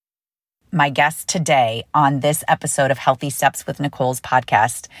My guest today on this episode of Healthy Steps with Nicole's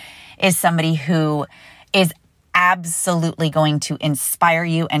podcast is somebody who is absolutely going to inspire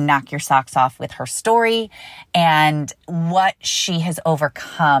you and knock your socks off with her story and what she has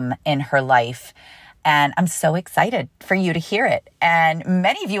overcome in her life. And I'm so excited for you to hear it. And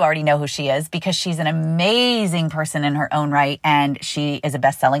many of you already know who she is because she's an amazing person in her own right. And she is a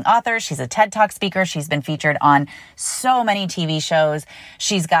best-selling author. She's a TED Talk speaker. She's been featured on so many TV shows.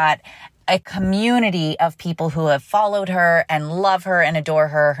 She's got a community of people who have followed her and love her and adore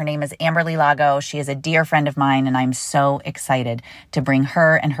her. Her name is Amberly Lago. She is a dear friend of mine, and I'm so excited to bring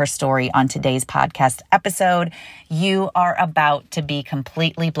her and her story on today's podcast episode. You are about to be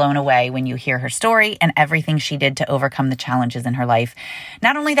completely blown away when you hear her story and everything she did to overcome the challenges in her life.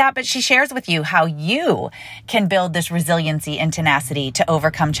 Not only that, but she shares with you how you can build this resiliency and tenacity to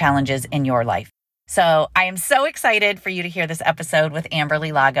overcome challenges in your life. So I am so excited for you to hear this episode with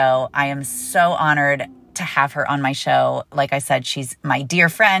Amberly Lago. I am so honored to have her on my show. Like I said, she's my dear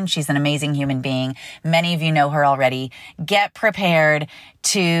friend. She's an amazing human being. Many of you know her already. Get prepared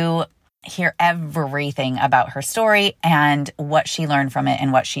to hear everything about her story and what she learned from it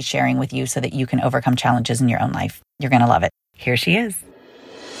and what she's sharing with you so that you can overcome challenges in your own life. You're going to love it. Here she is.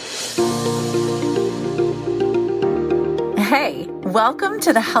 Hey, welcome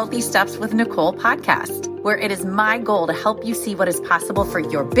to the Healthy Steps with Nicole podcast, where it is my goal to help you see what is possible for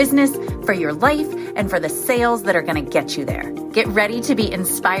your business, for your life, and for the sales that are going to get you there. Get ready to be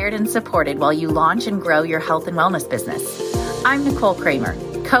inspired and supported while you launch and grow your health and wellness business. I'm Nicole Kramer,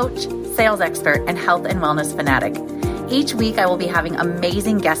 coach, sales expert, and health and wellness fanatic. Each week, I will be having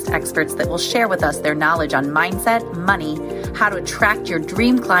amazing guest experts that will share with us their knowledge on mindset, money, how to attract your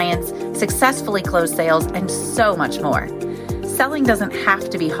dream clients, successfully close sales, and so much more. Selling doesn't have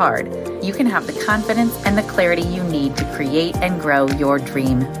to be hard. You can have the confidence and the clarity you need to create and grow your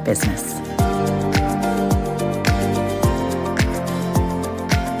dream business.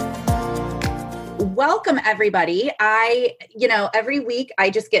 Welcome, everybody. Every week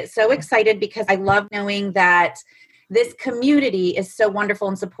I just get so excited because I love knowing that this community is so wonderful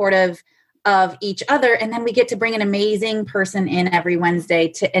and supportive of each other. And then we get to bring an amazing person in every Wednesday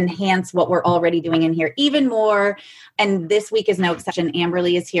to enhance what we're already doing in here even more. And this week is no exception.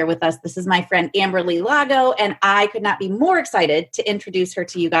 Amberly is here with us. This is my friend Amberly Lago, and I could not be more excited to introduce her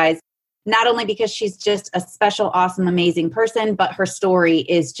to you guys, not only because she's just a special, awesome, amazing person, but her story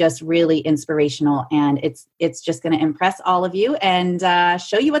is just really inspirational, and it's just going to impress all of you and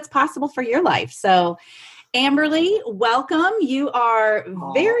show you what's possible for your life. So Amberly, welcome. You are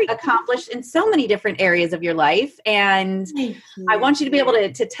very accomplished in so many different areas of your life. And I want you to be able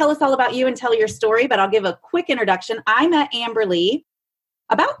to tell us all about you and tell your story, but I'll give a quick introduction. I met Amberly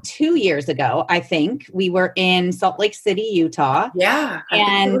about 2 years ago, I think. We were in Salt Lake City, Utah. Yeah, I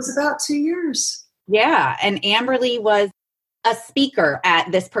think it was about 2 years. Yeah, and Amberly was a speaker at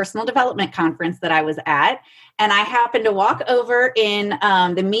this personal development conference that I was at. And I happened to walk over in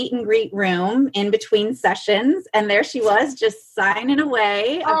the meet and greet room in between sessions. And there she was, just signing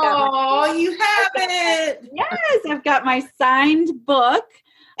away. You have it. Yes, I've got my signed book.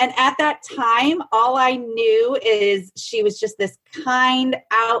 And at that time, all I knew is she was just this kind,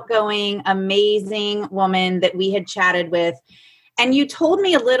 outgoing, amazing woman that we had chatted with. And you told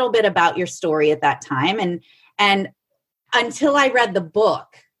me a little bit about your story at that time. And until I read the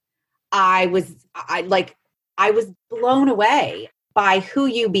book, I was blown away by who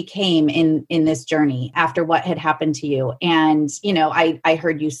you became in this journey after what had happened to you. And, I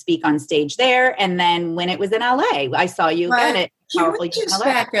heard you speak on stage there. And then when it was in LA, I saw you again at Powerful Youth in LA.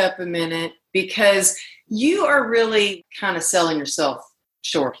 Back up a minute, because you are really kind of selling yourself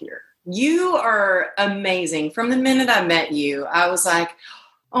short here. You are amazing. From the minute I met you, I was like,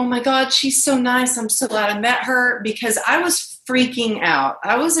 oh my God, she's so nice. I'm so glad I met her, because I was freaking out.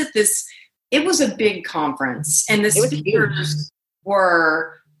 I was at it was a big conference, and the speakers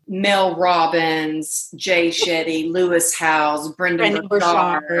were Mel Robbins, Jay Shetty, Lewis Howes, Brendon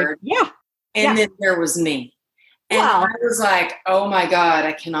Burchard. Yeah. And then there was me. And I was like, oh my God,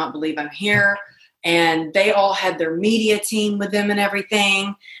 I cannot believe I'm here. And they all had their media team with them and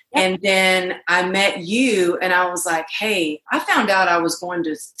everything. And then I met you, and I was like, hey, I found out I was going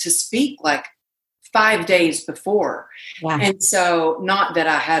to speak like 5 days before. Wow. And so, not that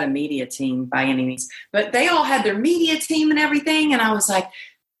I had a media team by any means, but they all had their media team and everything. And I was like,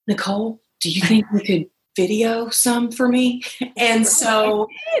 Nicole, do you think we could video some for me? And so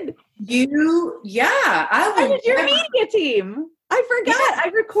I did your media team. I forgot.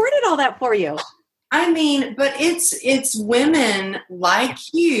 I recorded all that for you. I mean, but it's women like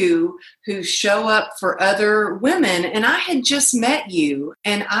you who show up for other women. And I had just met you,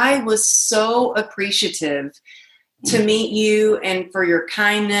 and I was so appreciative to meet you and for your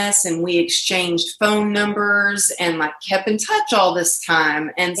kindness. And we exchanged phone numbers and like kept in touch all this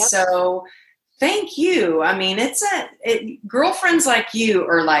time. And so thank you. I mean, girlfriends like you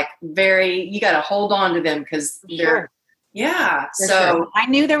are like you got to hold on to them because they're, yeah. For sure. I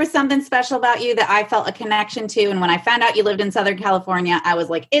knew there was something special about you that I felt a connection to. And when I found out you lived in Southern California, I was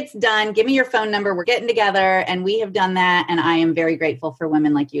like, it's done. Give me your phone number. We're getting together. And we have done that. And I am very grateful for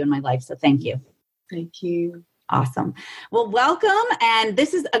women like you in my life. So thank you. Thank you. Awesome. Well, welcome. And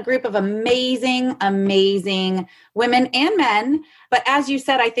this is a group of amazing, amazing women and men. But as you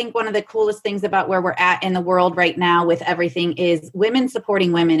said, I think one of the coolest things about where we're at in the world right now with everything is women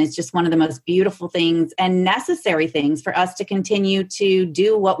supporting women is just one of the most beautiful things and necessary things for us to continue to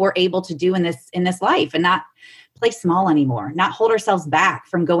do what we're able to do in this life and not play small anymore, not hold ourselves back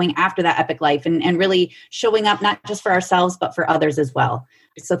from going after that epic life and really showing up, not just for ourselves, but for others as well.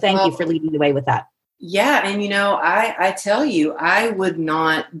 So thank you for leading the way with that. Yeah. And, I tell you, I would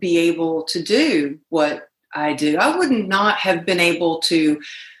not be able to do what I do. I would not have been able to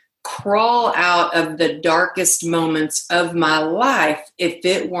crawl out of the darkest moments of my life if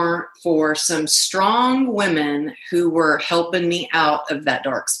it weren't for some strong women who were helping me out of that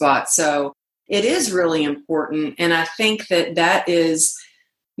dark spot. So it is really important. And I think that is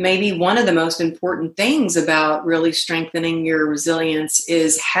maybe one of the most important things about really strengthening your resilience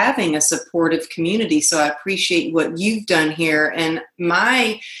is having a supportive community. So I appreciate what you've done here. And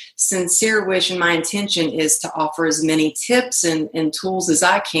my sincere wish and my intention is to offer as many tips and tools as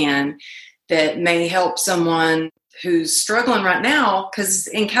I can that may help someone who's struggling right now. Because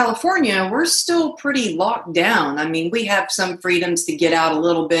in California, we're still pretty locked down. I mean, we have some freedoms to get out a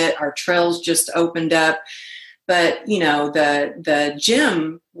little bit. Our trails just opened up. But, the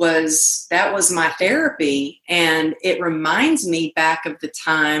gym was my therapy. And it reminds me back of the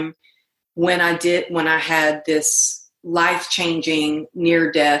time when I had this life-changing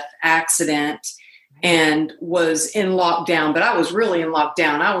near-death accident and was in lockdown, but I was really in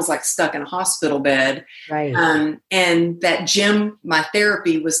lockdown. I was like stuck in a hospital bed. Right. And that gym, my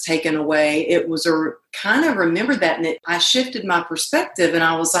therapy was taken away. It was kind of remembered that. And I shifted my perspective and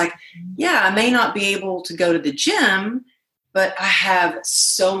I was like, yeah, I may not be able to go to the gym, but I have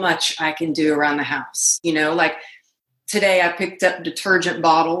so much I can do around the house. Like today I picked up detergent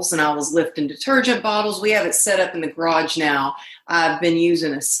bottles and I was lifting detergent bottles. We have it set up in the garage now. I've been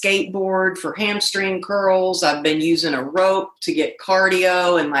using a skateboard for hamstring curls. I've been using a rope to get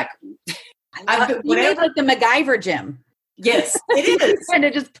cardio and you made like the MacGyver gym. Yes, it is. Trying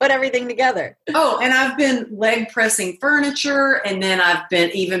to just put everything together. Oh, and I've been leg pressing furniture, and then I've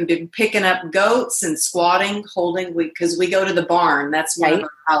been picking up goats and squatting, because we go to the barn. That's one of our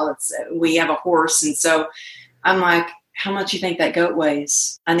outlets. We have a horse, and so I'm like, how much you think that goat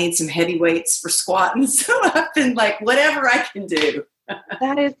weighs? I need some heavy weights for squatting. So I've been like, whatever I can do.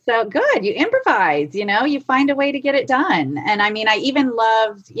 That is so good. You improvise, you find a way to get it done. And I mean, I even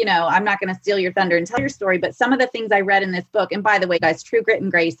loved, I'm not going to steal your thunder and tell your story, but some of the things I read in this book, and by the way, guys, True Grit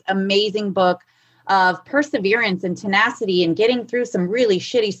and Grace, amazing book of perseverance and tenacity and getting through some really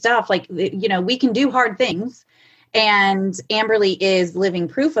shitty stuff. Like, we can do hard things. And Amberly is living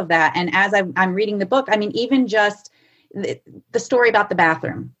proof of that. And as I'm reading the book, I mean, even just the story about the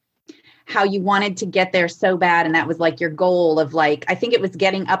bathroom, how you wanted to get there so bad. And that was like your goal of like, I think it was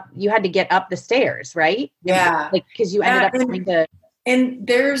getting up, you had to get up the stairs, right? Yeah. Like, cause you ended up having to. And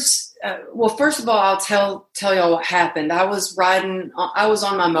there's, first of all, I'll tell y'all what happened. I was on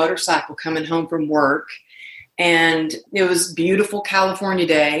my motorcycle coming home from work, and it was beautiful California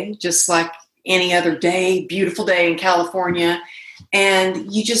day, just like any other day, beautiful day in California.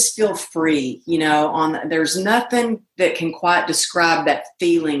 And you just feel free, there's nothing that can quite describe that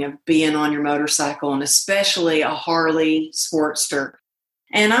feeling of being on your motorcycle, and especially a Harley Sportster.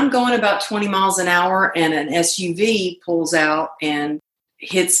 And I'm going about 20 miles an hour, and an SUV pulls out and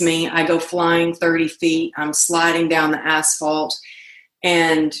hits me. I go flying 30 feet. I'm sliding down the asphalt.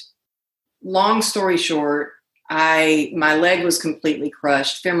 And long story short, my leg was completely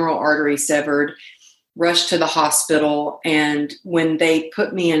crushed, femoral artery severed. Rushed to the hospital, and when they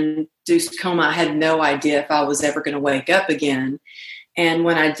put me in induced coma, I had no idea if I was ever going to wake up again. And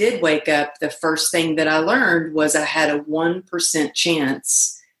when I did wake up, the first thing that I learned was I had a 1%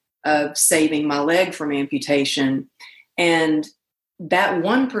 chance of saving my leg from amputation. And that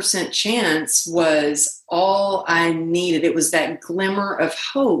 1% chance was all I needed. It was that glimmer of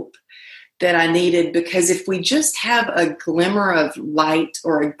hope that I needed, because if we just have a glimmer of light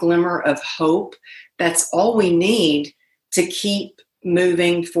or a glimmer of hope, that's all we need to keep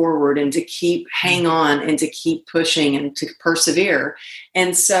moving forward and to keep hang on and to keep pushing and to persevere.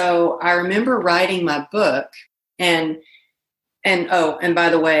 And so I remember writing my book, and by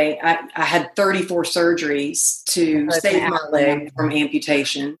the way, I had 34 surgeries to save my leg from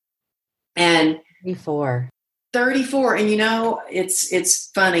amputation. And 34. And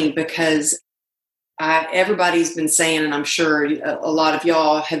it's funny because everybody's been saying, and I'm sure a lot of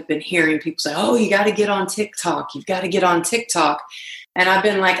y'all have been hearing people say, oh, you got to get on TikTok. You've got to get on TikTok. And I've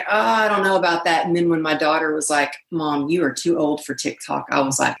been like, oh, I don't know about that. And then when my daughter was like, Mom, you are too old for TikTok, I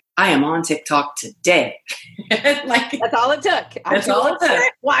was like, I am on TikTok today. Like, that's all it took. That's all it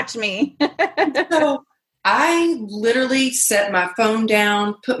took. Watch me. So I literally set my phone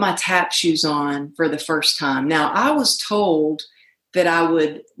down, put my tap shoes on for the first time. Now, I was told that I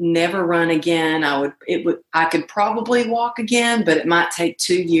would never run again. I could probably walk again, but it might take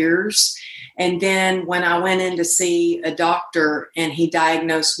 2 years. And then when I went in to see a doctor and he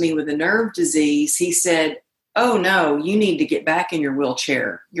diagnosed me with a nerve disease, he said, oh no, you need to get back in your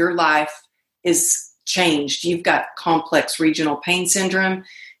wheelchair. Your life is changed. You've got complex regional pain syndrome.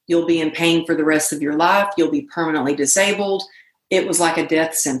 You'll be in pain for the rest of your life. You'll be permanently disabled. It was like a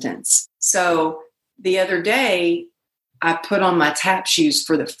death sentence. So the other day, I put on my tap shoes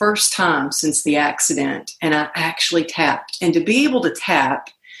for the first time since the accident, and I actually tapped. And to be able to tap,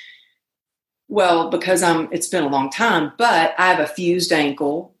 well, because it's been a long time, but I have a fused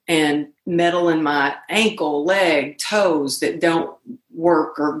ankle and metal in my ankle, leg, toes that don't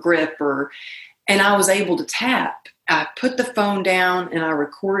work or grip, and I was able to tap. I put the phone down and I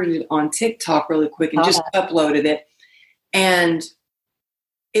recorded it on TikTok really quick and just uploaded it. And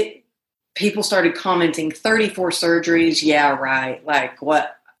people started commenting, 34 surgeries. Yeah, right. Like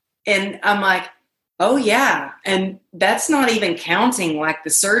what? And I'm like, oh yeah. And that's not even counting like the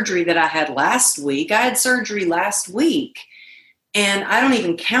surgery that I had last week. I had surgery last week, and I don't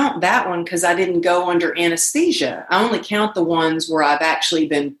even count that one because I didn't go under anesthesia. I only count the ones where I've actually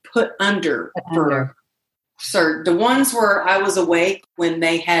been put under. The ones where I was awake when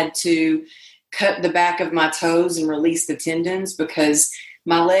they had to cut the back of my toes and release the tendons because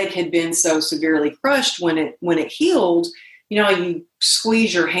my leg had been so severely crushed. When it healed, you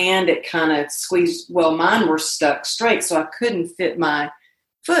squeeze your hand, it kind of squeezed. Well, mine were stuck straight, so I couldn't fit my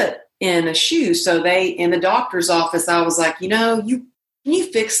foot in a shoe. So in the doctor's office, I was like, can you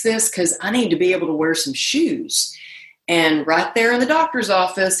fix this? Because I need to be able to wear some shoes. And right there in the doctor's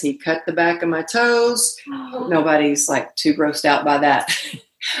office, he cut the back of my toes. Nobody's like too grossed out by that.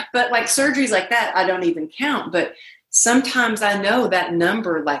 But like surgeries like that, I don't even count. But sometimes I know that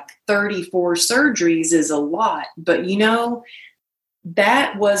number, like 34 surgeries, is a lot. But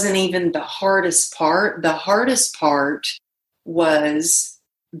that wasn't even the hardest part. The hardest part was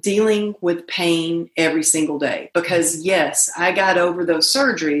dealing with pain every single day. Because yes, I got over those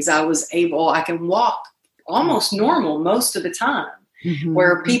surgeries. I can walk almost normal most of the time,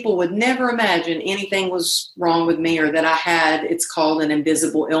 where people would never imagine anything was wrong with me or that I had, it's called an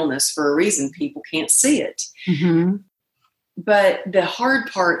invisible illness for a reason. People can't see it. But the hard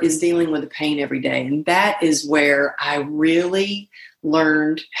part is dealing with the pain every day. And that is where I really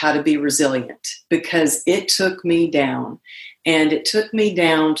learned how to be resilient, because it took me down, and it took me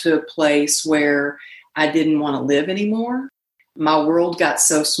down to a place where I didn't want to live anymore. My world got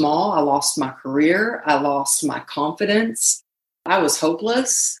so small. I lost my career. I lost my confidence. I was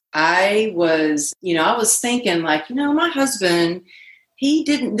hopeless. I was thinking like, my husband,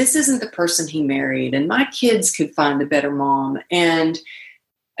 this isn't the person he married, and my kids could find a better mom. And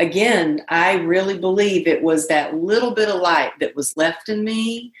again, I really believe it was that little bit of light that was left in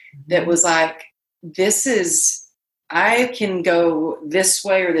me that was like, I can go this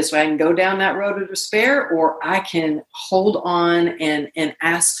way or this way. I can go down that road of despair, or I can hold on and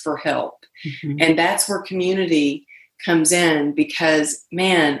ask for help. And that's where community comes in, because,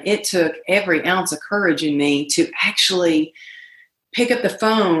 man, it took every ounce of courage in me to actually pick up the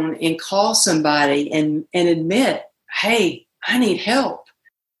phone and call somebody and admit, hey, I need help.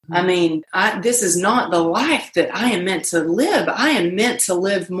 I mean, this is not the life that I am meant to live. I am meant to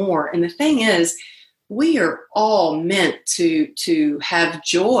live more. And the thing is, we are all meant to have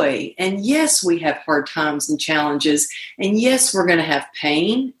joy. And yes, we have hard times and challenges. And yes, we're going to have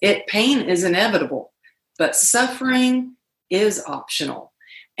pain. Pain is inevitable, but suffering is optional.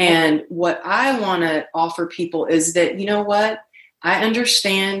 And what I want to offer people is that, I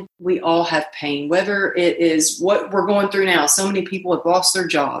understand we all have pain, whether it is what we're going through now. So many people have lost their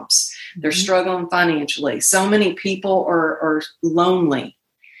jobs. They're struggling financially. So many people are lonely.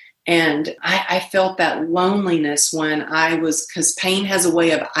 And I felt that loneliness when because pain has a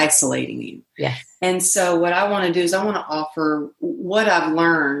way of isolating you. Yes. And so what I want to do is I want to offer what I've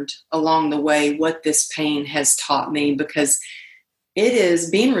learned along the way, what this pain has taught me, because it is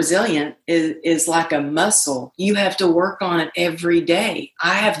being resilient is like a muscle. You have to work on it every day.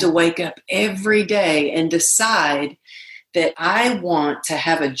 I have to wake up every day and decide that I want to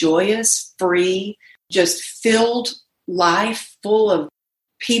have a joyous, free, just filled life full of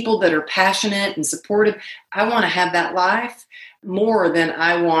people that are passionate and supportive. I want to have that life more than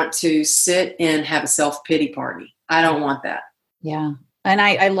I want to sit and have a self-pity party. I don't want that. Yeah. And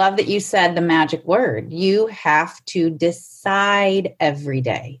I love that you said the magic word. You have to decide every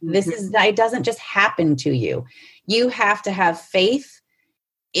day. It doesn't just happen to you. You have to have faith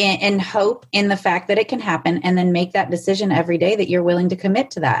and hope in the fact that it can happen, and then make that decision every day that you're willing to commit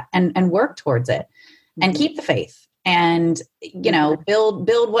to that and work towards it and keep the faith. And, build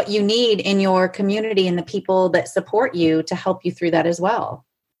what you need in your community and the people that support you to help you through that as well.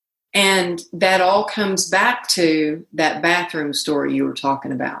 And that all comes back to that bathroom story you were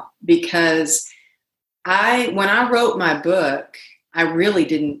talking about, because when I wrote my book, I really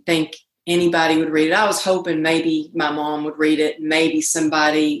didn't think anybody would read it. I was hoping maybe my mom would read it, maybe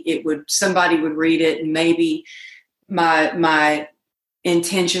somebody would read it, and maybe my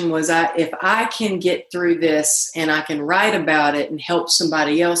intention was if I can get through this and I can write about it and help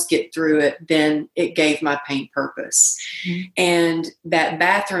somebody else get through it, then it gave my pain purpose. Mm-hmm. And that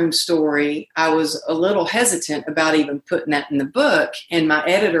bathroom story, I was a little hesitant about even putting that in the book. And my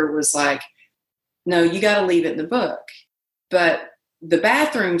editor was like, no, you got to leave it in the book. But the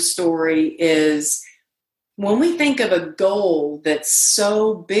bathroom story is, when we think of a goal that's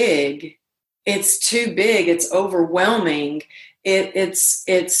so big, it's too big, it's overwhelming,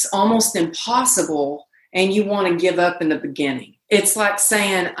 it's almost impossible, and you want to give up in the beginning. It's like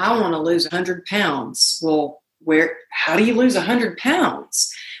saying, I want to lose 100 pounds. Well, how do you lose 100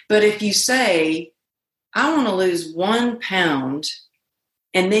 pounds? But if you say, I want to lose 1 pound,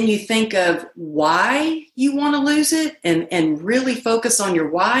 and then you think of why you want to lose it and really focus on your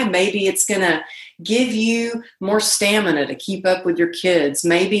why, maybe it's going to give you more stamina to keep up with your kids.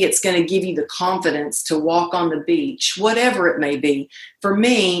 Maybe it's going to give you the confidence to walk on the beach, whatever it may be. For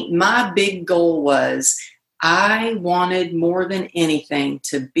me, my big goal was I wanted more than anything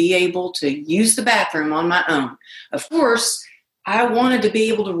to be able to use the bathroom on my own. Of course, I wanted to be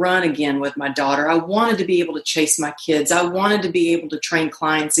able to run again with my daughter. I wanted to be able to chase my kids. I wanted to be able to train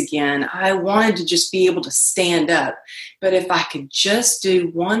clients again. I wanted to just be able to stand up. But if I could just do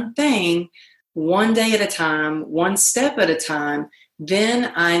one thing, one day at a time, one step at a time,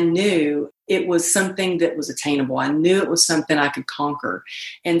 then I knew it was something that was attainable. I knew it was something I could conquer.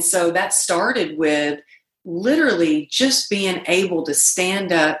 And so that started with literally just being able to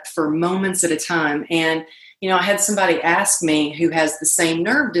stand up for moments at a time. And I had somebody ask me who has the same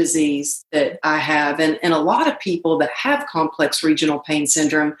nerve disease that I have, and a lot of people that have complex regional pain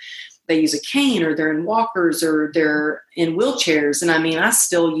syndrome, they use a cane, or they're in walkers, or they're in wheelchairs. And I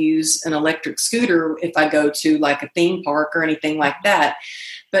still use an electric scooter if I go to like a theme park or anything like that.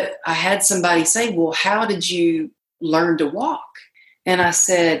 But I had somebody say, well, how did you learn to walk? And I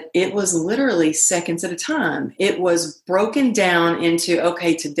said, it was literally seconds at a time. It was broken down into,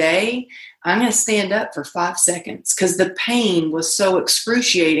 okay, today I'm going to stand up for 5 seconds, because the pain was so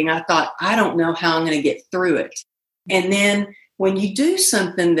excruciating. I thought, I don't know how I'm going to get through it. And then when you do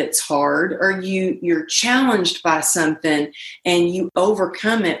something that's hard, or you're challenged by something and you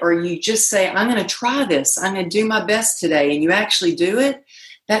overcome it, or you just say, I'm going to try this, I'm going to do my best today, and you actually do it,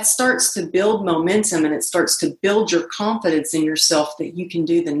 that starts to build momentum, and it starts to build your confidence in yourself that you can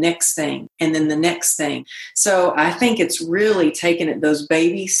do the next thing and then the next thing. So I think it's really taking it those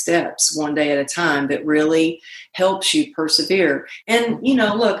baby steps one day at a time that really helps you persevere. And,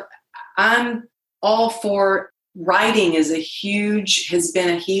 look, I'm all for writing has been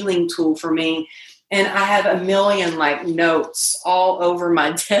a healing tool for me. And I have a million notes all over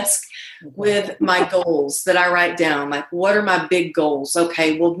my desk with my goals that I write down. Like, what are my big goals?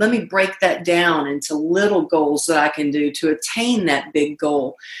 Okay, well, let me break that down into little goals that I can do to attain that big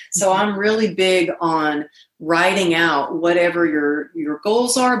goal. So I'm really big on writing out whatever your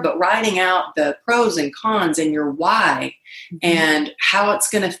goals are, but writing out the pros and cons and your why and how it's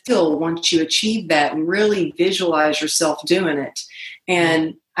going to feel once you achieve that, and really visualize yourself doing it.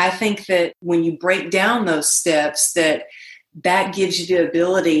 And I think that when you break down those steps, that gives you the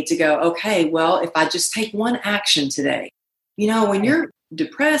ability to go, okay, well, if I just take one action today, when you're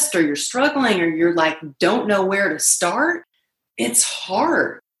depressed or you're struggling or you're don't know where to start, it's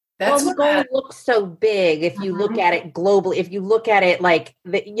hard. That's the goal looks so big if you look at it globally. If you look at it like,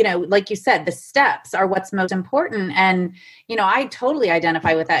 like you said, the steps are what's most important. And, I totally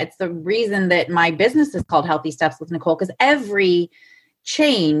identify with that. It's the reason that my business is called Healthy Steps with Nicole, because every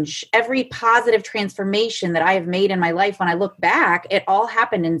change, every positive transformation that I have made in my life, when I look back, it all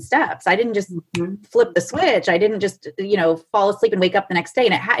happened in steps. I didn't just flip the switch. I didn't just, fall asleep and wake up the next day.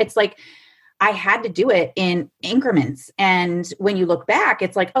 And it's like, I had to do it in increments. And when you look back,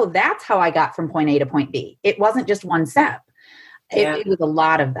 it's like, oh, that's how I got from point A to point B. It wasn't just one step. It was a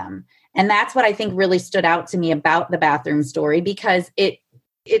lot of them. And that's what I think really stood out to me about the bathroom story, because it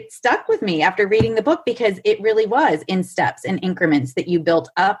stuck with me after reading the book, because it really was in steps and increments that you built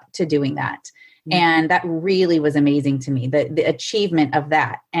up to doing that. Mm-hmm. And that really was amazing to me, the achievement of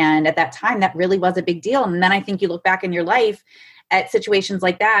that. And at that time, that really was a big deal. And then I think you look back in your life at situations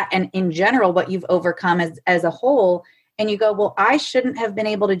like that, and in general, what you've overcome as a whole, and you go, well, I shouldn't have been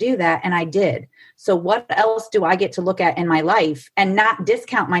able to do that. And I did. So what else do I get to look at in my life and not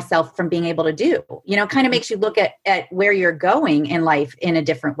discount myself from being able to do? Kind of makes you look at where you're going in life in a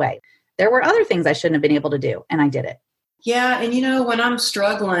different way. There were other things I shouldn't have been able to do, and I did it. Yeah. And, when I'm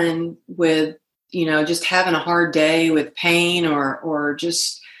struggling with, just having a hard day with pain or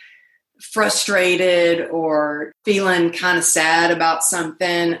just frustrated or feeling kind of sad about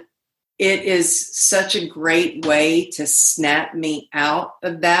something, it is such a great way to snap me out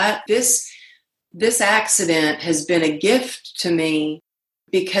of that. This accident has been a gift to me,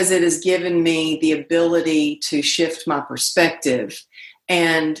 because it has given me the ability to shift my perspective.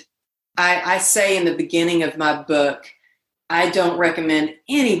 And I say in the beginning of my book, I don't recommend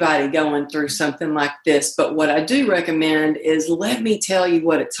anybody going through something like this, but what I do recommend is, let me tell you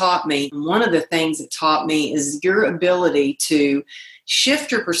what it taught me. And one of the things it taught me is your ability to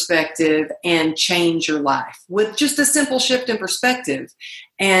shift your perspective and change your life with just a simple shift in perspective.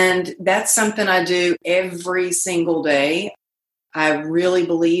 And that's something I do every single day. I really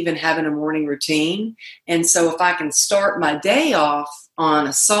believe in having a morning routine. And so if I can start my day off on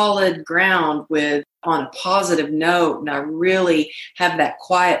a solid ground on a positive note, and I really have that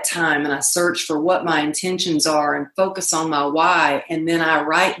quiet time, and I search for what my intentions are and focus on my why, and then I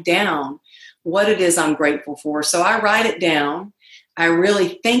write down what it is I'm grateful for. So I write it down. I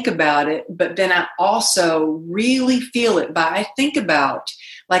really think about it, but then I also really feel it. But I think about,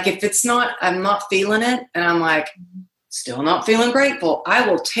 like, if I'm not feeling it, and I'm like, still not feeling grateful, I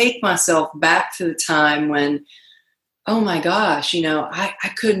will take myself back to the time when, oh my gosh,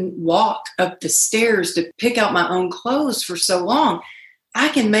 I couldn't walk up the stairs to pick out my own clothes for so long. I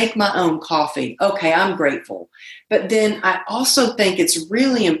can make my own coffee. Okay, I'm grateful. But then I also think it's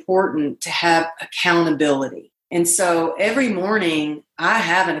really important to have accountability. And so every morning I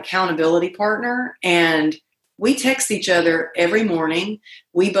have an accountability partner, and we text each other every morning.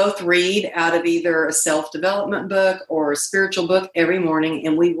 We both read out of either a self-development book or a spiritual book every morning,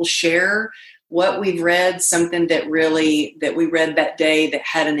 and we will share what we've read, something that we read that day that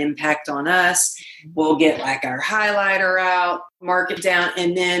had an impact on us. We'll get like our highlighter out, mark it down,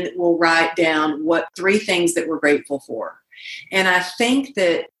 and then we'll write down what 3 things that we're grateful for. And I think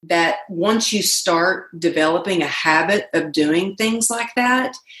that once you start developing a habit of doing things like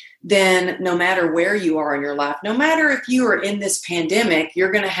that, then no matter where you are in your life, no matter if you are in this pandemic,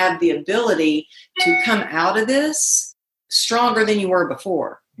 you're going to have the ability to come out of this stronger than you were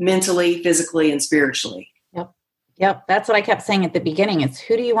before, mentally, physically, and spiritually. Yep. That's what I kept saying at the beginning. It's,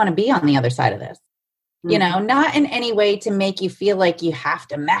 who do you want to be on the other side of this? Mm-hmm. Not in any way to make you feel like you have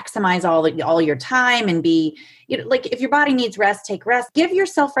to maximize all your time and be, like, if your body needs rest, take rest. Give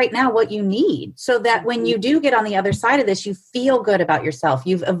yourself right now what you need, so that when you do get on the other side of this, you feel good about yourself.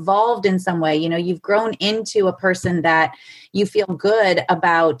 You've evolved in some way. You've grown into a person that you feel good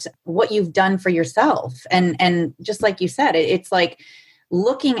about what you've done for yourself. And just like you said, it's like,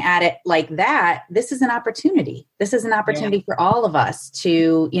 looking at it like that, this is an opportunity. This is an opportunity for all of us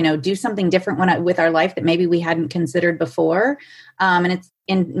to, do something different with our life that maybe we hadn't considered before. And it's,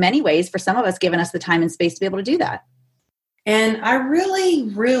 in many ways, for some of us, given us the time and space to be able to do that. And I really,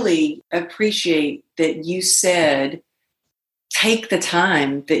 really appreciate that you said, take the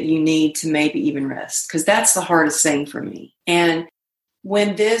time that you need to maybe even rest, because that's the hardest thing for me. And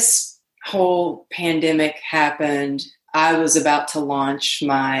when this whole pandemic happened, I was about to launch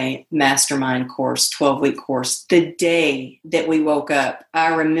my mastermind course, 12-week course. The day that we woke up, I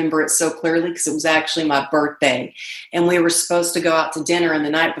remember it so clearly because it was actually my birthday. And we were supposed to go out to dinner. And the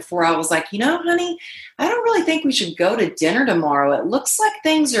night before, I was like, honey, I don't really think we should go to dinner tomorrow. It looks like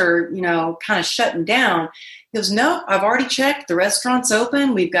things are, kind of shutting down. He goes, no, I've already checked. The restaurant's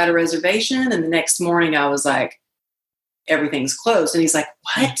open. We've got a reservation. And the next morning I was like, everything's closed. And he's like,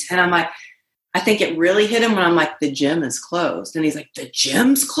 what? And I'm like, I think it really hit him when I'm like, the gym is closed. And he's like, the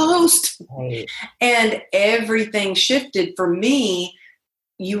gym's closed? Right. And everything shifted for me.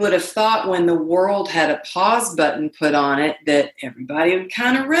 You would have thought when the world had a pause button put on it that everybody would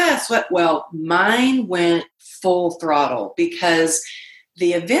kind of rest. Well, mine went full throttle because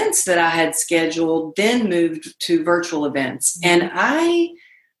the events that I had scheduled then moved to virtual events. And I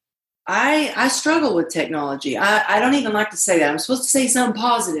struggle with technology. I don't even like to say that. I'm supposed to say something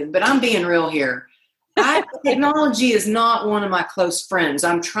positive, but I'm being real here. Technology is not one of my close friends.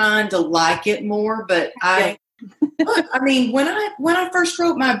 I'm trying to like it more, but look, I mean, when I first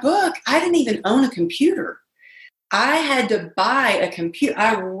wrote my book, I didn't even own a computer. I had to buy a computer.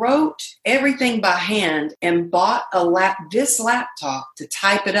 I wrote everything by hand and bought this laptop to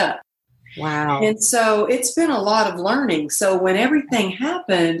type it up. Wow. And so it's been a lot of learning. So when everything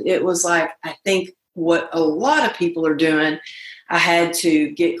happened, it was like, I think what a lot of people are doing, I had to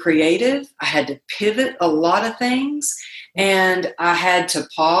get creative. I had to pivot a lot of things. And I had to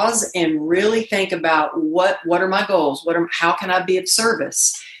pause and really think about what are my goals? How can I be of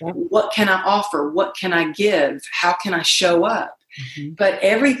service? What can I offer? What can I give? How can I show up? Mm-hmm. But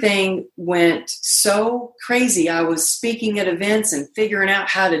everything went so crazy. I was speaking at events and figuring out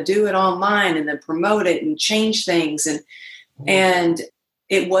how to do it online and then promote it and change things. And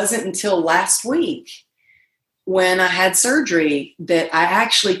it wasn't until last week when I had surgery that I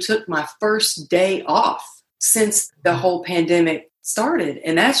actually took my first day off since the whole pandemic started.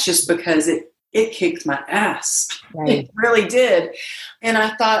 And that's just because it kicked my ass. Right. It really did. And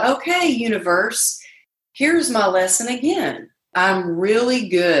I thought, okay, universe, here's my lesson again. I'm really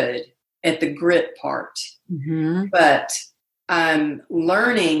good at the grit part, but I'm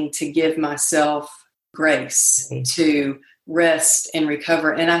learning to give myself grace to rest and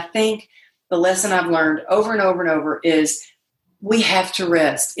recover. And I think the lesson I've learned over and over and over is we have to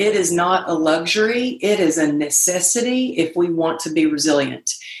rest. It is not a luxury. It is a necessity if we want to be resilient.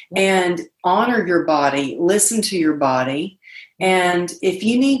 And honor your body, listen to your body. And if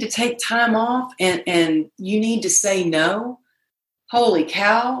you need to take time off and you need to say no, holy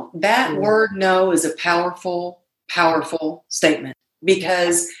cow, that word no is a powerful, powerful statement.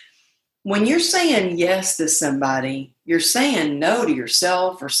 Because when you're saying yes to somebody, you're saying no to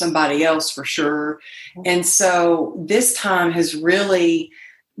yourself or somebody else for sure. And so this time has really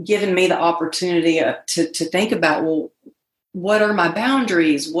given me the opportunity to think about, well, what are my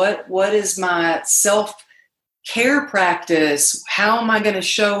boundaries? What is my self-care practice? How am I going to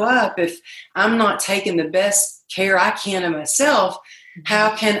show up if I'm not taking the best care I can of myself?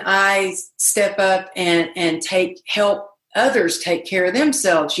 How can I step up and help others take care of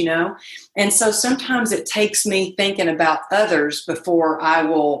themselves, And so sometimes it takes me thinking about others before I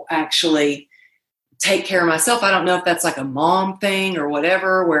will actually take care of myself. I don't know if that's like a mom thing or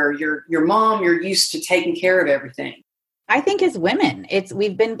whatever, where your mom, you're used to taking care of everything. I think as women,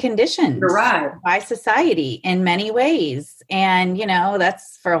 we've been conditioned by society in many ways. And,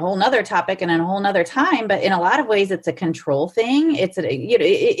 that's for a whole nother topic and a whole nother time. But in a lot of ways, it's a control thing.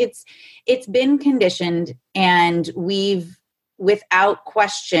 It's been conditioned, and we've, without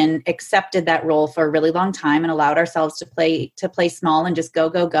question, accepted that role for a really long time and allowed ourselves to play small and just go,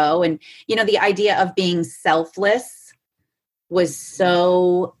 go, go. And, the idea of being selfless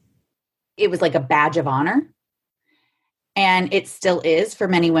it was like a badge of honor. And it still is for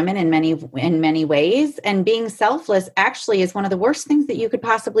many women in many ways. And being selfless actually is one of the worst things that you could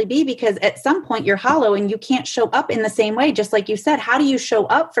possibly be, because at some point you're hollow and you can't show up in the same way. Just like you said, how do you show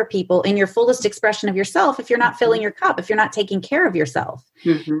up for people in your fullest expression of yourself if you're not filling your cup, if you're not taking care of yourself?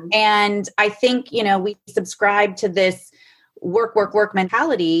 Mm-hmm. And I think, we subscribe to this work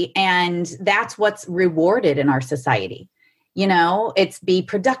mentality, and that's what's rewarded in our society. It's be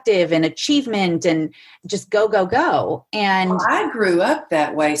productive and achievement and just go, go, go. And I grew up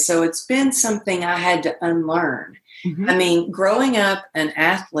that way. So it's been something I had to unlearn. Mm-hmm. I mean, growing up an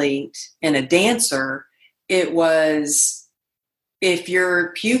athlete and a dancer, it was, if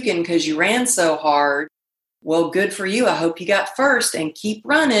you're puking because you ran so hard, well, good for you. I hope you got first and keep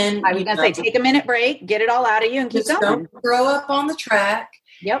running. I was going to say, take a minute break, get it all out of you and keep going. Don't throw up on the track.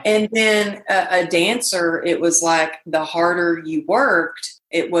 Yep. And then a dancer, it was like the harder you worked,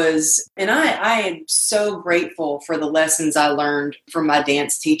 it was, and I am so grateful for the lessons I learned from my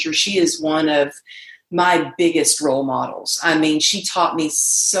dance teacher. She is one of my biggest role models. I mean, she taught me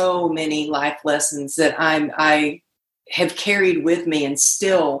so many life lessons that I have carried with me and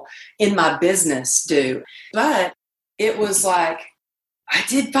still in my business do. But it was like, I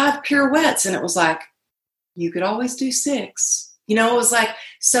did 5 pirouettes and it was like, you could always do 6. It was like,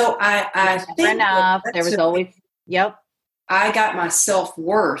 so I think enough. There was always, yep. I got my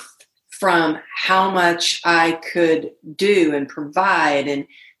self-worth from how much I could do and provide. And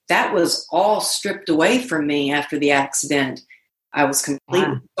that was all stripped away from me after the accident. I was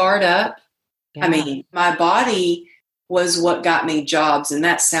completely scarred up. Yeah. I mean, my body was what got me jobs. And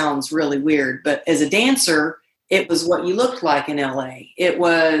that sounds really weird, but as a dancer, it was what you looked like in LA. It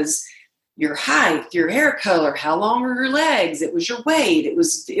was your height, your hair color, how long are your legs? It was your weight. It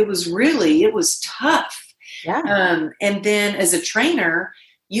was tough. Yeah. And then as a trainer,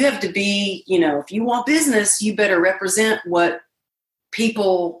 you have to be, if you want business, you better represent what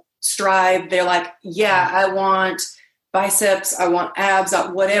people strive. They're like, yeah, I want biceps, I want abs,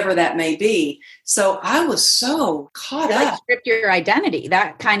 whatever that may be. So I was so caught up. Stripped your identity.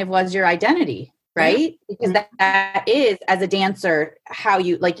 That kind of was your identity, right? Yeah. Because that is, as a dancer, how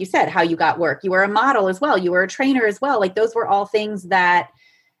you, like you said, how you got work. You were a model as well. You were a trainer as well. Like those were all things that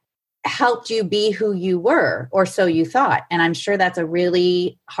helped you be who you were, or so you thought. And I'm sure that's a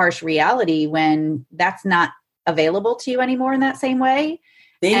really harsh reality when that's not available to you anymore in that same way.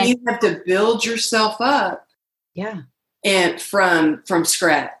 Then you have to build yourself up. Yeah. And from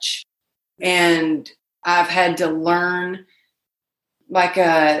scratch. And I've had to learn,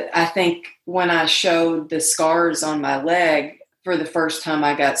 I think when I showed the scars on my leg for the first time,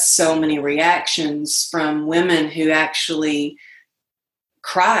 I got so many reactions from women who actually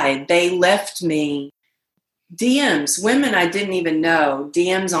cried. They left me DMs, women I didn't even know,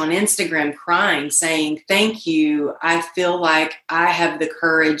 DMs on Instagram crying, saying, thank you. I feel like I have the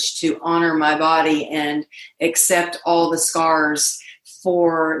courage to honor my body and accept all the scars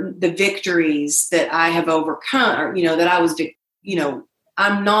for the victories that I have overcome, or, that I was,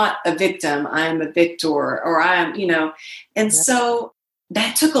 I'm not a victim, I am a victor, or I am, and so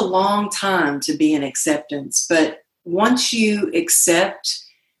that took a long time to be an acceptance. But once you accept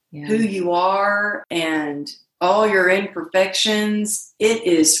who you are and all your imperfections, it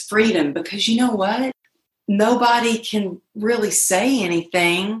is freedom, because you know what? Nobody can really say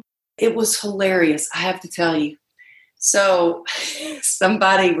anything. It was hilarious, I have to tell you. So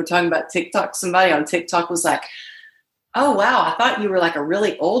we're talking about TikTok, somebody on TikTok was like, oh, wow, I thought you were like a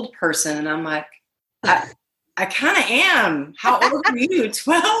really old person. And I'm like, I kind of am. How old are you?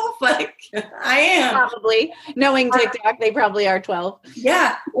 12? Like, I am. Probably. Knowing TikTok, they probably are 12.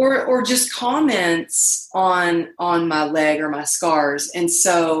 Yeah. Or just comments on my leg or my scars. And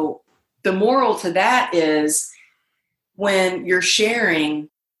so the moral to that is, when you're sharing,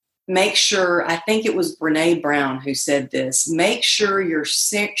 make sure, I think it was Brene Brown who said this, make sure you're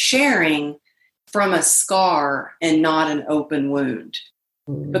sharing from a scar and not an open wound.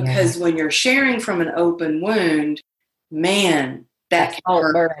 Because when you're sharing from an open wound, man, that can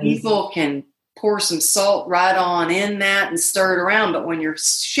hurt. People can pour some salt right on in that and stir it around. But when you're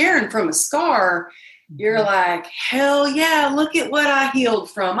sharing from a scar, you're like, hell yeah, look at what I healed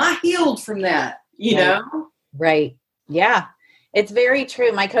from. I healed from that, you know? Right. Yeah. It's very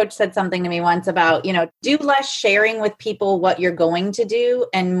true. My coach said something to me once about, do less sharing with people what you're going to do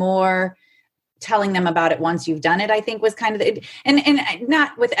and more telling them about it once you've done it, I think was kind of and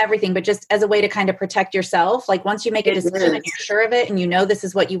not with everything, but just as a way to kind of protect yourself. Like once you make a decision and you're sure of it and this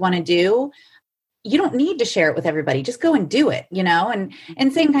is what you want to do, you don't need to share it with everybody. Just go and do it,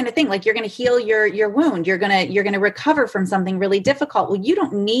 and same kind of thing. Like you're going to heal your wound. You're going to recover from something really difficult. Well, you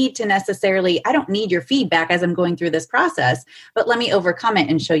don't need to necessarily, I don't need your feedback as I'm going through this process, but let me overcome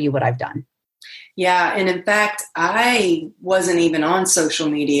it and show you what I've done. Yeah. And in fact, I wasn't even on social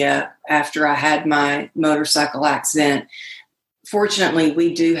media after I had my motorcycle accident. Fortunately,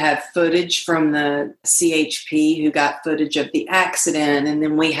 we do have footage from the CHP who got footage of the accident. And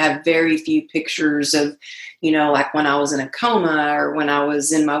then we have very few pictures of, like when I was in a coma or when I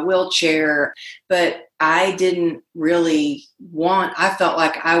was in my wheelchair. But I didn't really I felt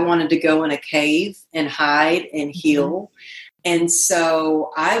like I wanted to go in a cave and hide and heal. And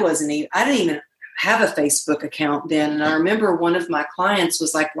so I didn't even have a Facebook account then. And I remember one of my clients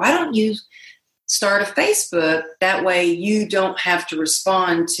was like, why don't you start a Facebook? That way you don't have to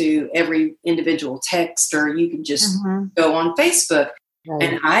respond to every individual text, or you can just go on Facebook. Right.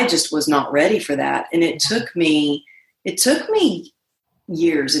 And I just was not ready for that. And it took me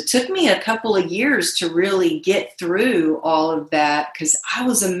years. It took me a couple of years to really get through all of that, because I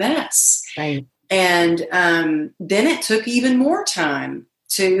was a mess. Right. And then it took even more time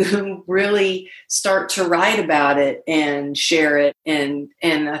to really start to write about it and share it. And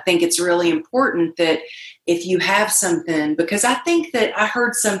I think it's really important that if you have something, because I think that I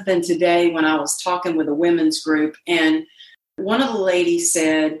heard something today when I was talking with a women's group, and one of the ladies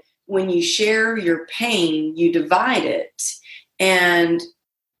said, when you share your pain, you divide it. And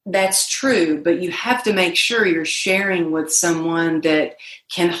that's true, but you have to make sure you're sharing with someone that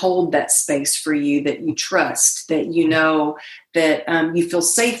can hold that space for you, that you trust, that you know, that you feel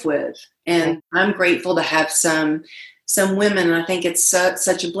safe with. And I'm grateful to have some women. And I think it's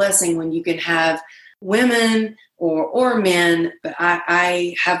such a blessing when you can have women or men. But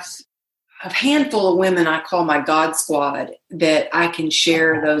I have a handful of women I call my God squad that I can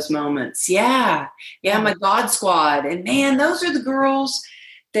share those moments. Yeah, my God squad. And man, those are the girls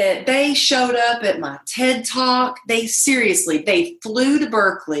that they showed up at my TED Talk. They flew to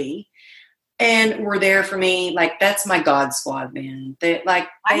Berkeley and were there for me. Like, that's my God squad, man. I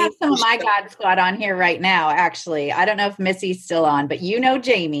have some of my God squad on here right now, actually. I don't know if Missy's still on, but you know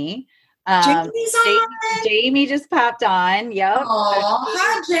Jamie. Jamie's on. Jamie just popped on. Yep. Oh,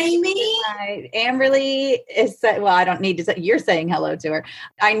 hi, Jamie. Hi. Amberly is, well, I don't need to say, you're saying hello to her.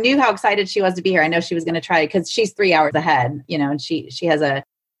 I knew how excited she was to be here. I know she was going to try it because she's 3 hours ahead, and she has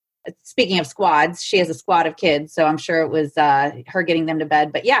speaking of squads, she has a squad of kids. So I'm sure it was her getting them to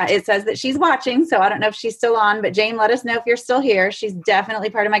bed. But yeah, it says that she's watching. So I don't know if she's still on. But Jane, let us know if you're still here. She's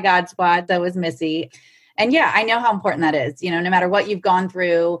definitely part of my God squad. So is Missy. And yeah, I know how important that is. No matter what you've gone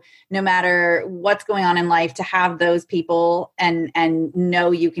through, no matter what's going on in life, to have those people and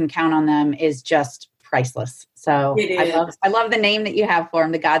know you can count on them is just priceless. So I love the name that you have for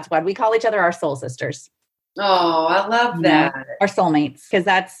them, the God squad. We call each other our soul sisters. Oh, I love that. Our soulmates, because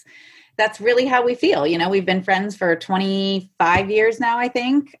that's really how we feel. We've been friends for 25 years now, I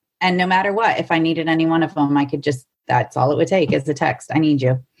think. And no matter what, if I needed any one of them, that's all it would take is the text. I need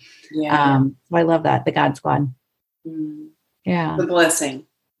you. Yeah. So I love that. The God squad. Mm. Yeah. The blessing.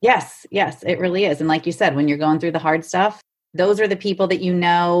 Yes, it really is. And like you said, when you're going through the hard stuff, those are the people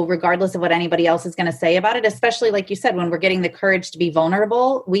that regardless of what anybody else is going to say about it, especially like you said, when we're getting the courage to be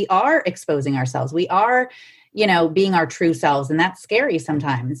vulnerable, we are exposing ourselves. We are, being our true selves. And that's scary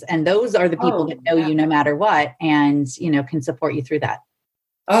sometimes. And those are the people that know you no matter what and, can support you through that.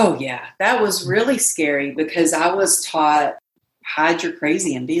 Oh, yeah. That was really scary because I was taught, hide your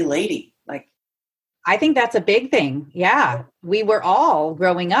crazy and be a lady. I think that's a big thing. Yeah. We were all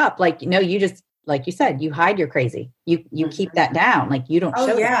growing up. You just, like you said, you hide your crazy. You keep that down. You don't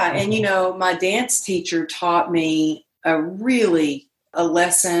show. Oh, yeah. And, my dance teacher taught me a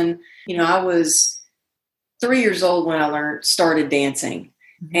lesson. I was 3 years old when I started dancing.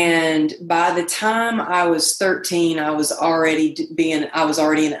 Mm-hmm. And by the time I was 13, I was already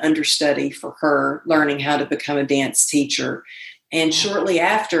an understudy for her, learning how to become a dance teacher. And shortly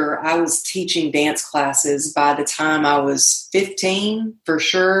after, I was teaching dance classes by the time I was 15, for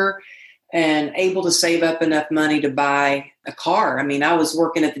sure, and able to save up enough money to buy a car. I mean, I was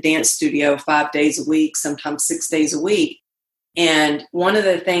working at the dance studio 5 days a week, sometimes 6 days a week. And one of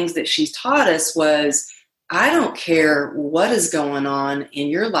the things that she taught us was, I don't care what is going on in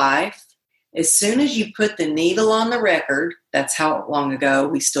your life. As soon as you put the needle on the record, that's how long ago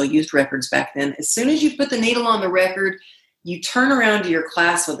we still used records back then. As soon as you put the needle on the record, you turn around to your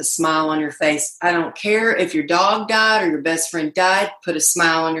class with a smile on your face. I don't care if your dog died or your best friend died, put a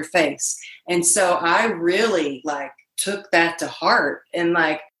smile on your face. And so I really took that to heart and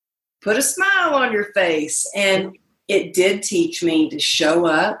put a smile on your face. And it did teach me to show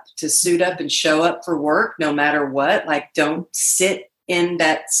up, to suit up and show up for work no matter what. Don't sit in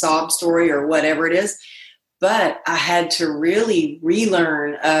that sob story or whatever it is. But I had to really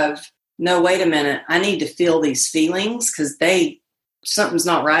relearn no, wait a minute. I need to feel these feelings because something's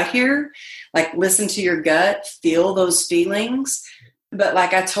not right here. Listen to your gut, feel those feelings. But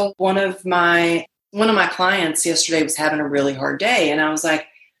I told one of my clients yesterday was having a really hard day. And I was like,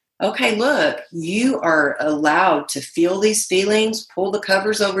 okay, look, you are allowed to feel these feelings, pull the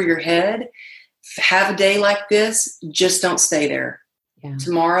covers over your head, have a day like this. Just don't stay there. Yeah.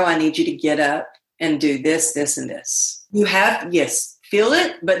 Tomorrow, I need you to get up and do this, this, and this. Feel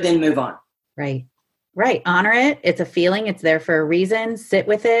it, but then move on. Right. Honor it. It's a feeling. It's there for a reason. Sit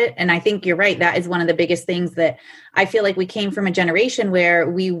with it. And I think you're right. That is one of the biggest things that I feel like we came from a generation where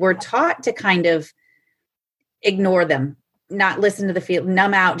we were taught to kind of ignore them, not listen to the feel,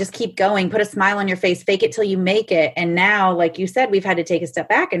 numb out, just keep going, put a smile on your face, fake it till you make it. And now, like you said, we've had to take a step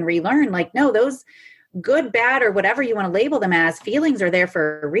back and relearn, no, those good, bad, or whatever you want to label them as, feelings are there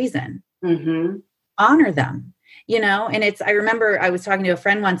for a reason. Mm-hmm. Honor them. And I remember I was talking to a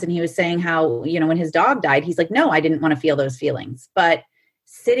friend once and he was saying how, when his dog died, he's like, no, I didn't want to feel those feelings, but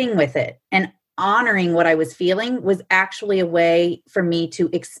sitting with it and honoring what I was feeling was actually a way for me to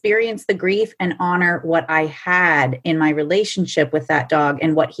experience the grief and honor what I had in my relationship with that dog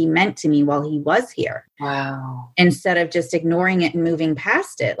and what he meant to me while he was here. Wow. Instead of just ignoring it and moving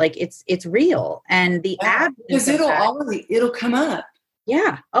past it. It's real. And the absence because it'll come up.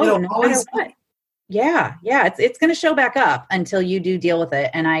 Yeah. Oh, It'll no matter always what. Yeah. Yeah. It's going to show back up until you do deal with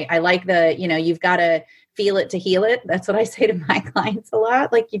it. And I like you've got to feel it to heal it. That's what I say to my clients a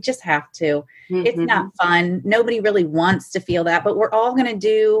lot. Like, you just have to. It's not fun. Nobody really wants to feel that, but we're all going to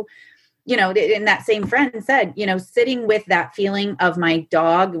do, and that same friend said, sitting with that feeling of my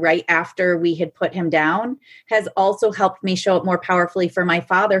dog right after we had put him down has also helped me show up more powerfully for my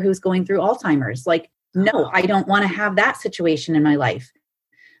father who's going through Alzheimer's. Like, no, I don't want to have that situation in my life,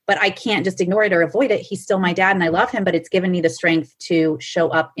 but I can't just ignore it or avoid it. He's still my dad and I love him, but it's given me the strength to show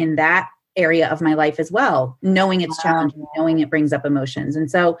up in that area of my life as well, knowing it's challenging, knowing it brings up emotions.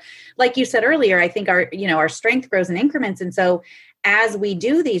 And so, like you said earlier, I think our strength grows in increments. And so as we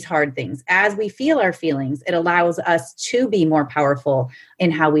do these hard things, as we feel our feelings, it allows us to be more powerful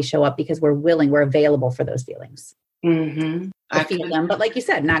in how we show up because we're available for those feelings. I feel them, but like you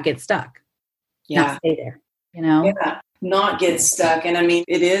said, not get stuck. Not stay there, Yeah, not get stuck. And I mean,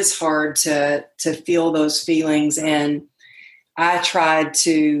 it is hard to feel those feelings. And I tried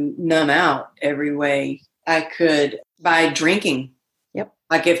to numb out every way I could by drinking. Yep.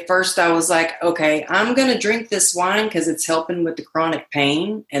 Like, at first I was like, okay, I'm going to drink this wine because it's helping with the chronic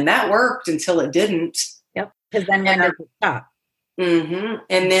pain. And that worked until it didn't. Yep. Because then when does it stop? And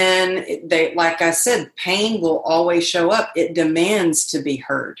then like I said, pain will always show up. It demands to be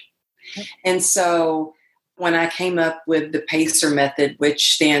heard. Yep. And so when I came up with the PACER method,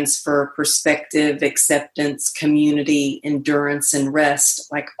 which stands for perspective, acceptance, community, endurance, and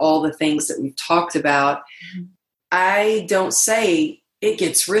rest, like all the things that we've talked about, I don't say it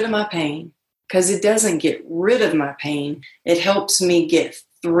gets rid of my pain, because it doesn't get rid of my pain. It helps me get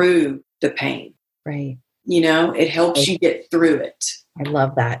through the pain. Right. It helps you get through it. I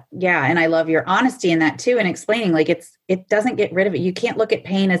love that. Yeah. And I love your honesty in that too, and explaining like it doesn't get rid of it. You can't look at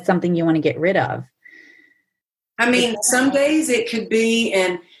pain as something you want to get rid of. I mean, some days it could be,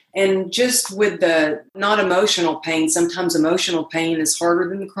 and just with the not emotional pain, sometimes emotional pain is harder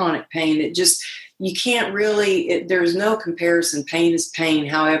than the chronic pain. You can't really, there's no comparison. Pain is pain,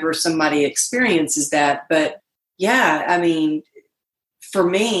 however somebody experiences that. But yeah, I mean, for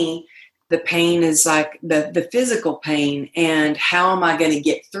me, the pain is like the physical pain, and how am I going to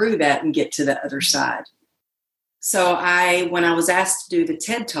get through that and get to the other side? So when I was asked to do the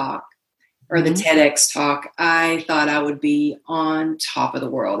TED Talk, or the TEDx talk, I thought I would be on top of the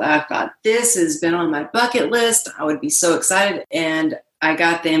world. I thought, this has been on my bucket list. I would be so excited. And I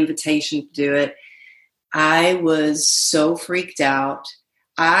got the invitation to do it. I was so freaked out.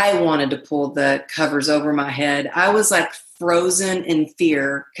 I wanted to pull the covers over my head. I was like frozen in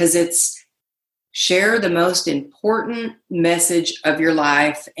fear, because it's share the most important message of your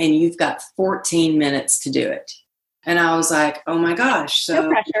life, and you've got 14 minutes to do it. And I was like, oh my gosh. So no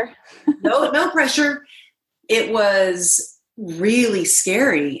pressure. no pressure. It was really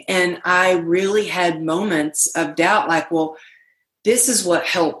scary. And I really had moments of doubt, like, well, this is what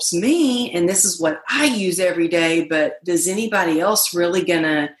helps me and this is what I use every day. But does anybody else really going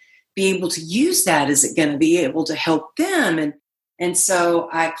to be able to use that? Is it going to be able to help them? And so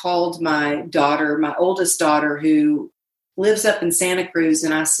I called my daughter, my oldest daughter, who lives up in Santa Cruz.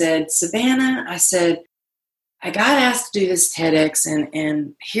 And I said, Savannah, I got asked to do this TEDx,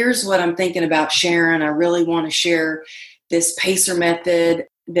 and here's what I'm thinking about sharing. I really want to share this PACER method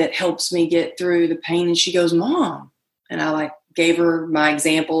that helps me get through the pain. And she goes, Mom. And I gave her my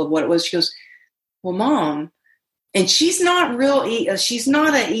example of what it was. She goes, well, Mom. And she's not she's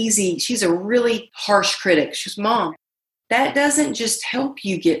a really harsh critic. She goes, Mom, that doesn't just help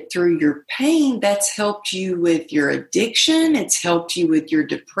you get through your pain. That's helped you with your addiction. It's helped you with your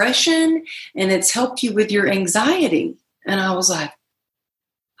depression, and it's helped you with your anxiety. And I was like,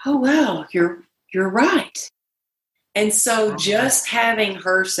 oh, wow, you're right. And so just having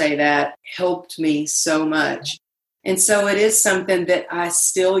her say that helped me so much. And so it is something that I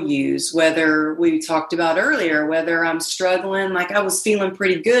still use, whether we talked about earlier, whether I'm struggling, like I was feeling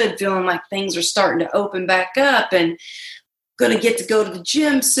pretty good, feeling like things are starting to open back up and going to get to go to the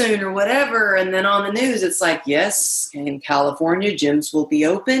gym soon or whatever. And then on the news, it's like, yes, in California, gyms will be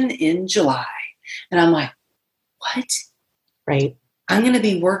open in July. And I'm like, what? Right. I'm going to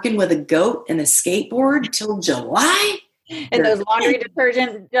be working with a goat and a skateboard till July? And those laundry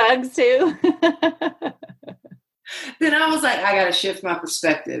detergent jugs too. Then I was like, I got to shift my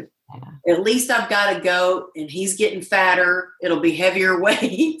perspective. Yeah. At least I've got a goat and he's getting fatter. It'll be heavier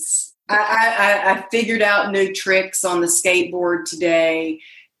weights. I figured out new tricks on the skateboard today.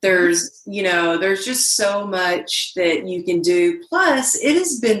 There's just so much that you can do. Plus, it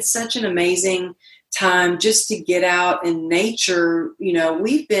has been such an amazing time just to get out in nature.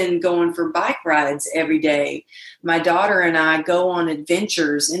 We've been going for bike rides every day. My daughter and I go on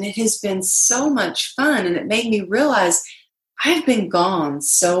adventures, and it has been so much fun. And it made me realize I've been gone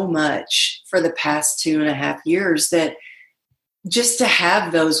so much for the past 2.5 years that just to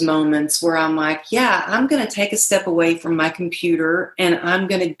have those moments where I'm like, yeah, I'm going to take a step away from my computer and I'm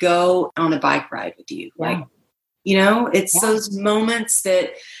going to go on a bike ride with you. Yeah. It's those moments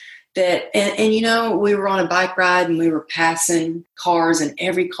that we were on a bike ride and we were passing cars and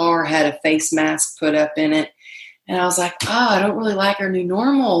every car had a face mask put up in it. And I was like, I don't really like our new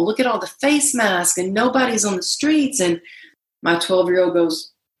normal. Look at all the face masks and nobody's on the streets. And my 12-year-old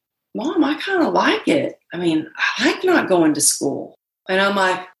goes, Mom, I kind of like it. I mean, I like not going to school. And I'm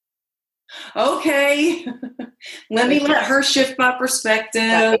like, okay, let her shift my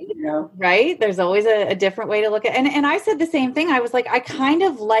perspective. Right. There's always a different way to look at it. And I said the same thing. I was like, I kind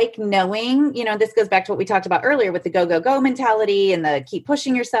of like knowing, this goes back to what we talked about earlier with the go, go, go mentality and the keep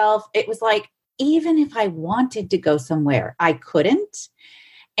pushing yourself. It was like, even if I wanted to go somewhere, I couldn't.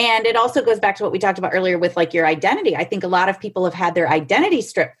 And it also goes back to what we talked about earlier with like your identity. I think a lot of people have had their identity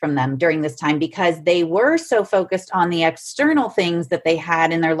stripped from them during this time because they were so focused on the external things that they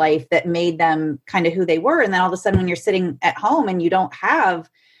had in their life that made them kind of who they were. And then all of a sudden when you're sitting at home and you don't have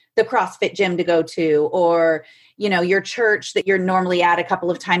the CrossFit gym to go to, or, your church that you're normally at a couple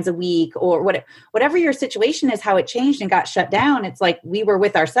of times a week, or whatever your situation is, how it changed and got shut down. It's like we were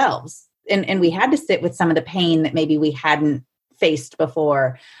with ourselves and we had to sit with some of the pain that maybe we hadn't faced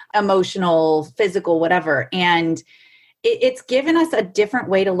before, emotional, physical, whatever. And it's given us a different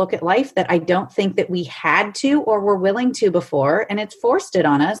way to look at life that I don't think that we had to or were willing to before. And it's forced it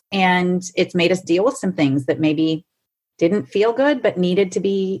on us. And it's made us deal with some things that maybe didn't feel good, but needed to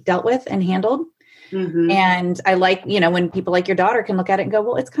be dealt with and handled. Mm-hmm. And I like, when people like your daughter can look at it and go,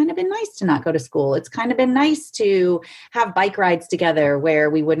 well, it's kind of been nice to not go to school. It's kind of been nice to have bike rides together where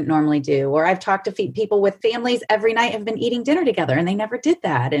we wouldn't normally do. Or I've talked to people with families every night have been eating dinner together and they never did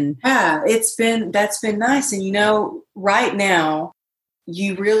that. And yeah, that's been nice. And right now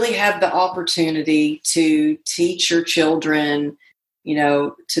you really have the opportunity to teach your children,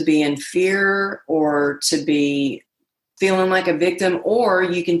 to be in fear or to be feeling like a victim, or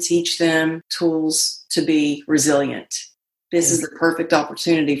you can teach them tools to be resilient. This is the perfect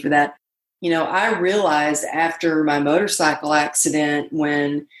opportunity for that. I realized after my motorcycle accident,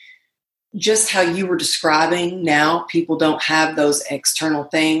 when just how you were describing now, people don't have those external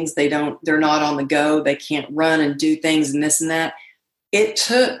things. They're not on the go. They can't run and do things and this and that. It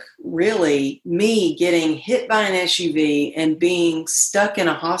took really me getting hit by an SUV and being stuck in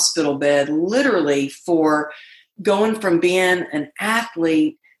a hospital bed, literally for going from being an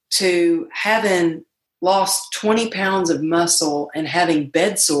athlete to having lost 20 pounds of muscle and having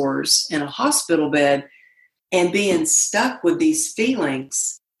bed sores in a hospital bed and being stuck with these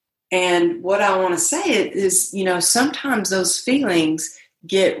feelings. And what I want to say is, sometimes those feelings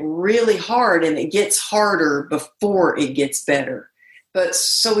get really hard and it gets harder before it gets better. But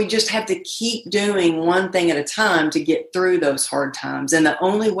so we just have to keep doing one thing at a time to get through those hard times. And the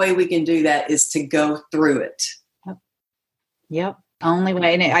only way we can do that is to go through it. Yep. Only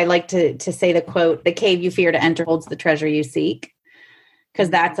way. And I like to say the quote, the cave you fear to enter holds the treasure you seek. Because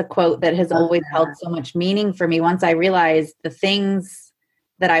that's a quote that has always held so much meaning for me. Once I realized the things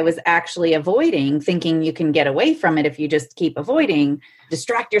that I was actually avoiding, thinking you can get away from it if you just keep avoiding,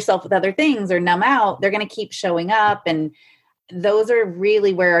 distract yourself with other things or numb out, they're going to keep showing up. And those are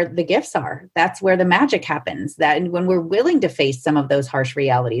really where the gifts are. That's where the magic happens. That when we're willing to face some of those harsh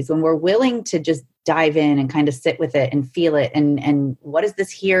realities, when we're willing to just dive in and kind of sit with it and feel it. And what is this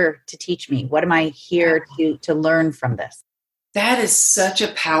here to teach me? What am I here to learn from this? That is such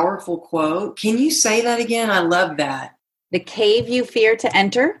a powerful quote. Can you say that again? I love that. The cave you fear to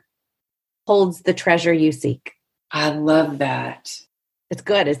enter holds the treasure you seek. I love that. It's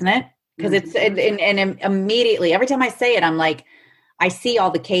good, isn't it? Because it's and immediately, every time I say it, I'm like, I see all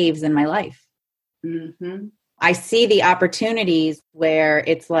the caves in my life. Mm-hmm. I see the opportunities where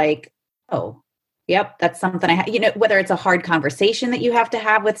it's like, oh, yep, that's something I have. Whether it's a hard conversation that you have to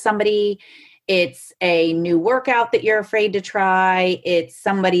have with somebody, it's a new workout that you're afraid to try. It's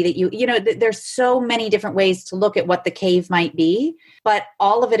somebody that there's so many different ways to look at what the cave might be, but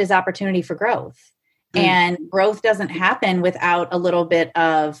all of it is opportunity for growth. And growth doesn't happen without a little bit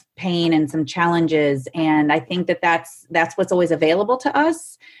of pain and some challenges. And I think that's what's always available to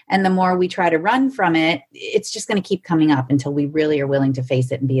us. And the more we try to run from it, it's just going to keep coming up until we really are willing to face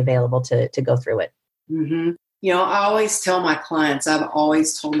it and be available to go through it. Mm-hmm. I always tell my clients, I've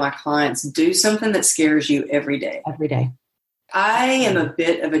always told my clients, do something that scares you every day. Every day. I am a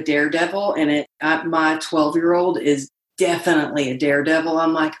bit of a daredevil, and my 12-year-old is definitely a daredevil.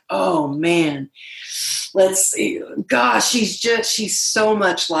 I'm like, oh man, let's see. Gosh, she's so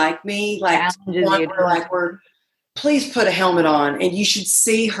much like me. Like, please put a helmet on, and you should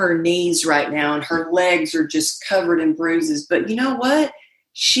see her knees right now, and her legs are just covered in bruises. But you know what?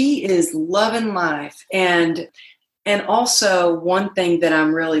 She is loving life. And also one thing that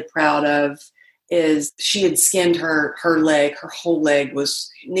I'm really proud of is she had skinned her leg. Her whole leg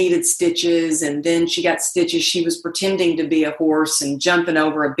needed stitches, and then she got stitches. She was pretending to be a horse and jumping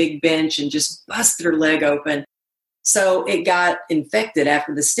over a big bench and just busted her leg open. So it got infected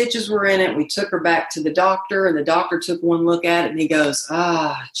after the stitches were in it. We took her back to the doctor, and the doctor took one look at it, and he goes,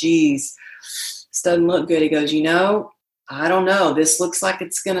 geez, this doesn't look good. He goes, I don't know. This looks like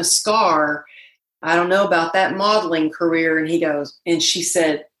it's going to scar. I don't know about that modeling career. And he goes, and she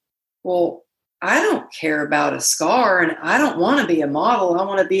said, well, I don't care about a scar, and I don't want to be a model. I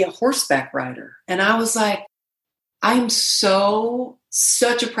want to be a horseback rider. And I was like, I'm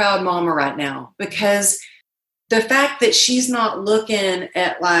such a proud mama right now, because the fact that she's not looking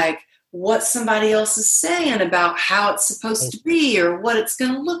at like what somebody else is saying about how it's supposed to be, or what it's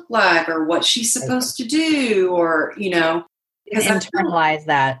going to look like, or what she's supposed to do, or, because internalize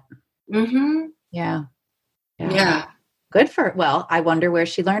that. Mm-hmm. Yeah. Good well, I wonder where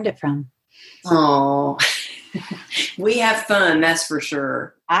she learned it from. Oh, we have fun. That's for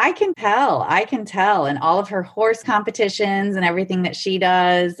sure. I can tell. And all of her horse competitions and everything that she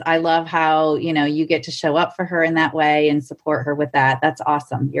does. I love how, you get to show up for her in that way and support her with that. That's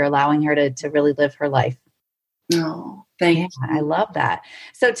awesome. You're allowing her to really live her life. Oh, thank you. I love that.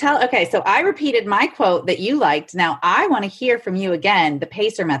 So so I repeated my quote that you liked. Now I want to hear from you again, the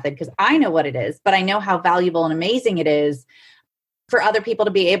PACER method, because I know what it is, but I know how valuable and amazing it is for other people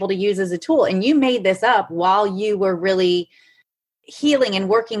to be able to use as a tool. And you made this up while you were really healing and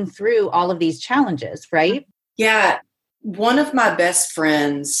working through all of these challenges, right? Yeah. One of my best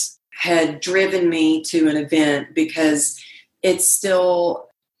friends had driven me to an event, because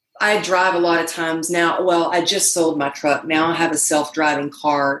I drive a lot of times now. Well, I just sold my truck. Now I have a self-driving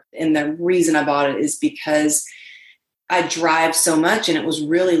car. And the reason I bought it is because I drive so much, and it was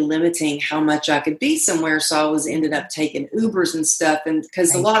really limiting how much I could be somewhere. So I ended up taking Ubers and stuff. And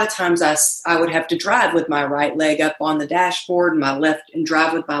because a lot of times I would have to drive with my right leg up on the dashboard and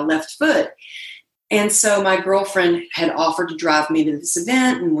drive with my left foot. And so my girlfriend had offered to drive me to this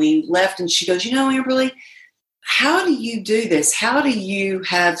event, and we left, and she goes, Amberly, how do you do this? How do you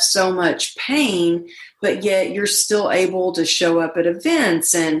have so much pain, but yet you're still able to show up at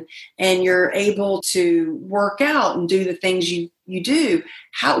events and you're able to work out and do the things you do?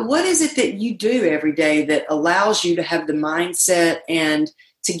 What is it that you do every day that allows you to have the mindset and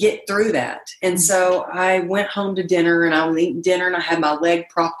to get through that? And so I went home to dinner, and I was eating dinner, and I had my leg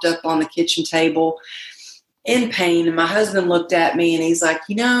propped up on the kitchen table in pain. And my husband looked at me, and he's like,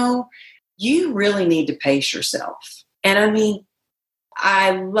 you really need to pace yourself. And I mean,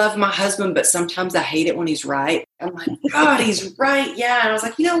 I love my husband, but sometimes I hate it when he's right. I'm like, God, he's right. Yeah. And I was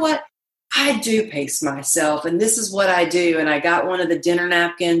like, you know what? I do pace myself, and this is what I do. And I got one of the dinner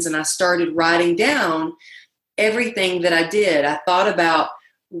napkins, and I started writing down everything that I did. I thought about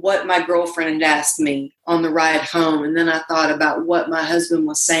what my girlfriend had asked me on the ride home. And then I thought about what my husband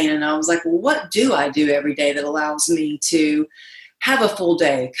was saying. And I was like, well, what do I do every day that allows me to have a full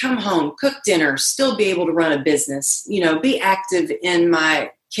day, come home, cook dinner, still be able to run a business, be active in my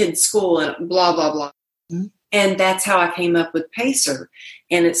kids' school, and blah, blah, blah. Mm-hmm. And that's how I came up with PACER.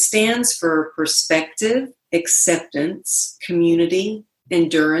 And it stands for perspective, acceptance, community,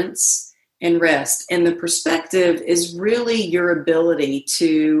 endurance, and rest. And the perspective is really your ability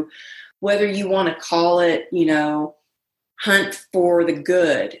to, whether you want to call it, hunt for the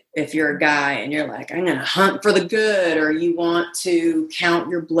good. If you're a guy and you're like, I'm going to hunt for the good, or you want to count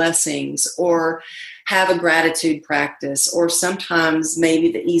your blessings, or have a gratitude practice, or sometimes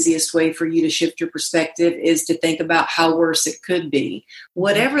maybe the easiest way for you to shift your perspective is to think about how worse it could be.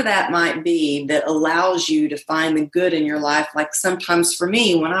 Whatever that might be that allows you to find the good in your life. Like sometimes for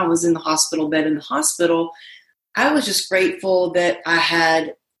me, when I was in the hospital bed in the hospital, I was just grateful that I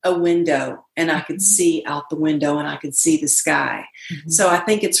had a window and I could see out the window and I could see the sky. Mm-hmm. So I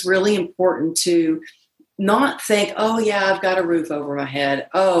think it's really important to not think, oh yeah, I've got a roof over my head.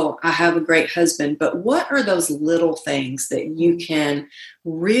 Oh, I have a great husband. But what are those little things that you can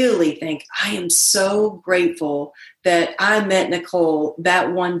really think, I am so grateful that I met Nicole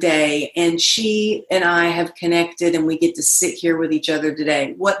that one day and she and I have connected and we get to sit here with each other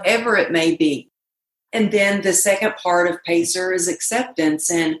today, whatever it may be. And then the second part of PACER is acceptance.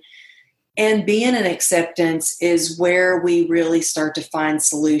 And And being in acceptance is where we really start to find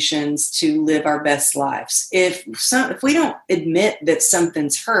solutions to live our best lives. If we don't admit that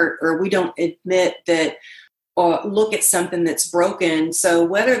something's hurt, or we don't admit that, or look at something that's broken. So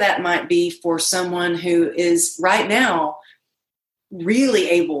whether that might be for someone who is right now really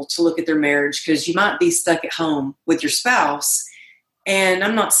able to look at their marriage, because you might be stuck at home with your spouse. And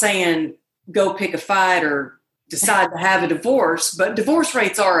I'm not saying go pick a fight or decide to have a divorce, but divorce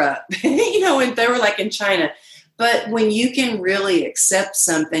rates are up, and they were like in China. But when you can really accept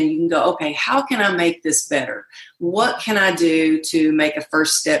something, you can go, okay, how can I make this better? What can I do to make a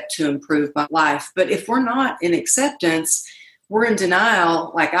first step to improve my life? But if we're not in acceptance, we're in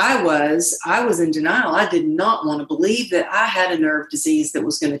denial. Like I was in denial. I did not want to believe that I had a nerve disease that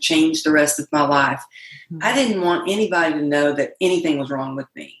was going to change the rest of my life. Mm-hmm. I didn't want anybody to know that anything was wrong with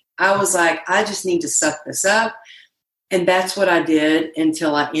me. I was like, I just need to suck this up. And that's what I did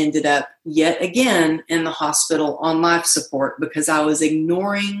until I ended up yet again in the hospital on life support, because I was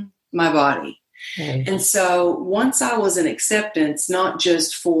ignoring my body. Okay. And so once I was in acceptance, not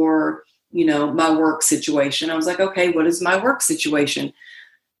just for, my work situation, I was like, okay, what is my work situation?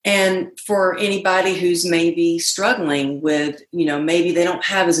 And for anybody who's maybe struggling with, maybe they don't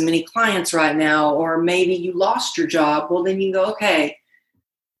have as many clients right now, or maybe you lost your job. Well, then you go, okay,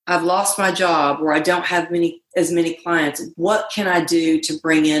 I've lost my job, or I don't have as many clients. What can I do to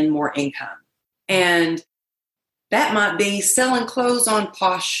bring in more income? And that might be selling clothes on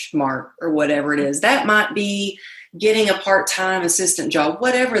Poshmark or whatever it is. That might be getting a part-time assistant job,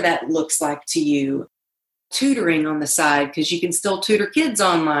 whatever that looks like to you. Tutoring on the side, because you can still tutor kids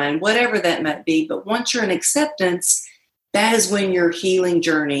online, whatever that might be. But once you're in acceptance, that is when your healing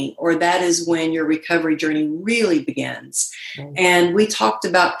journey, or that is when your recovery journey really begins. Mm-hmm. And we talked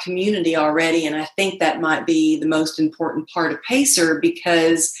about community already, and I think that might be the most important part of Pacer,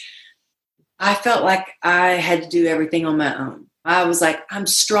 because I felt like I had to do everything on my own. I was like, I'm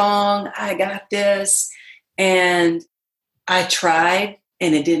strong, I got this. And I tried,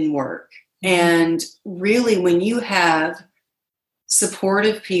 and it didn't work. Mm-hmm. And really, when you have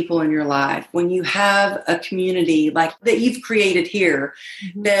supportive people in your life, when you have a community like that you've created here,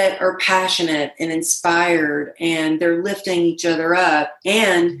 mm-hmm. that are passionate and inspired, and they're lifting each other up,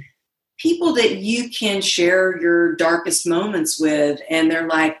 and people that you can share your darkest moments with, and they're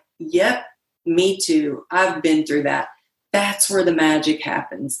like, yep, me too, I've been through that. That's where the magic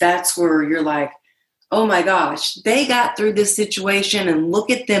happens. That's where you're like, oh my gosh, they got through this situation, and look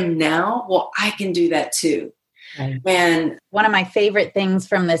at them now. Well, I can do that too. Right. And one of my favorite things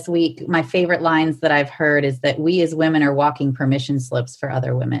from this week, my favorite lines that I've heard, is that we as women are walking permission slips for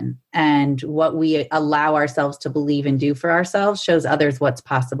other women. And what we allow ourselves to believe and do for ourselves shows others what's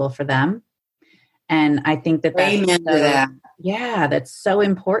possible for them. And I think that's amen to that. Yeah, that's so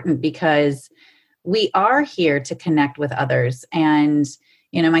important, because we are here to connect with others. And,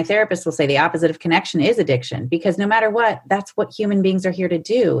 my therapist will say the opposite of connection is addiction, because no matter what, that's what human beings are here to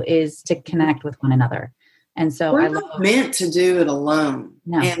do, is to connect with one another. And so we're not meant to do it alone.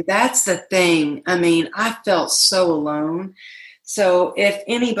 No. And that's the thing. I mean, I felt so alone. So if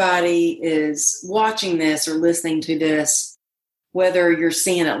anybody is watching this or listening to this, whether you're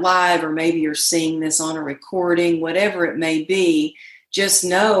seeing it live or maybe you're seeing this on a recording, whatever it may be, just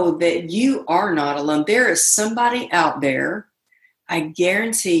know that you are not alone. There is somebody out there, I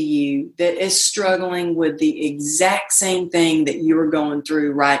guarantee you, that is struggling with the exact same thing that you are going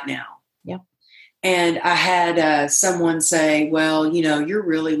through right now. And I had someone say, well, you're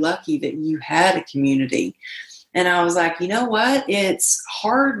really lucky that you had a community. And I was like, you know what? It's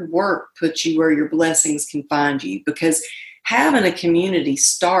hard work puts you where your blessings can find you, because having a community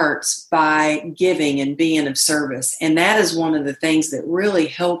starts by giving and being of service. And that is one of the things that really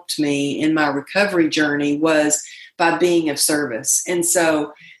helped me in my recovery journey, was by being of service. And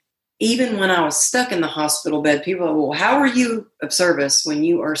so even when I was stuck in the hospital bed, people are, well, how are you of service when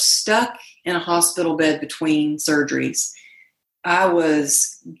you are stuck in a hospital bed between surgeries? I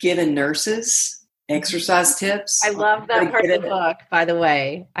was giving nurses exercise tips. I love that part of the book, by the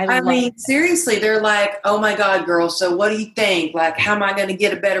way. I mean, seriously, they're like, oh my God, girl, so what do you think? Like, how am I going to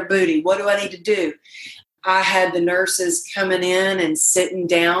get a better booty? What do I need to do? I had the nurses coming in and sitting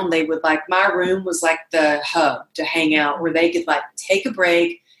down. They would my room was like the hub to hang out, where they could take a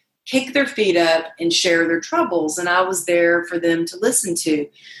break, kick their feet up, and share their troubles. And I was there for them to listen to.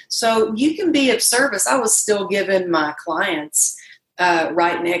 So you can be of service. I was still giving my clients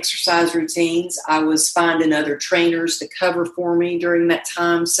writing exercise routines. I was finding other trainers to cover for me during that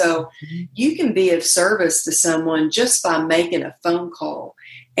time. So you can be of service to someone just by making a phone call.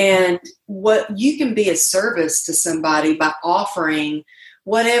 And what you can be of service to somebody by offering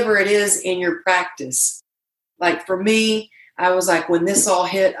whatever it is in your practice. Like for me, I was like, when this all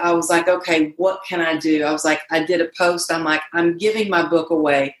hit, I was like, okay, what can I do? I was like, I did a post. I'm like, I'm giving my book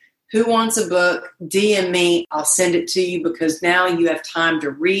away. Who wants a book? DM me. I'll send it to you because now you have time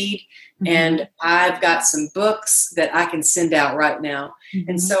to read. And I've got some books that I can send out right now.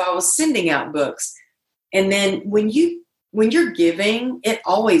 And so I was sending out books. And then when you're giving, it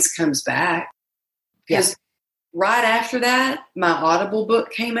always comes back. Because right after that, my Audible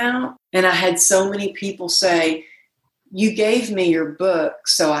book came out. And I had so many people say, you gave me your book,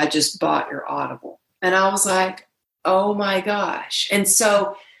 so I just bought your Audible. And I was like, oh my gosh. And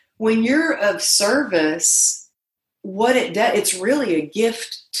so when you're of service, what it does, it's really a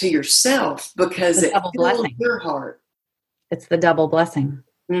gift to yourself because it fills your heart. It's the double blessing.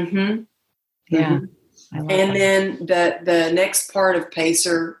 Mm-hmm. Yeah. Mm-hmm. And then the next part of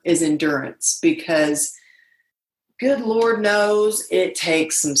Pacer is endurance, because good Lord knows it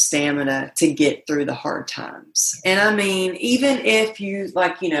takes some stamina to get through the hard times. And I mean, even if you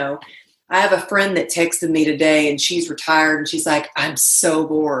I have a friend that texted me today and she's retired and she's like, I'm so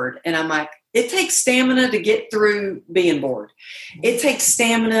bored. And I'm like, it takes stamina to get through being bored. It takes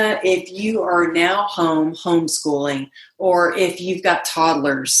stamina if you are now home homeschooling, or if you've got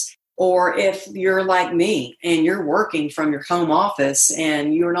toddlers, or if you're like me and you're working from your home office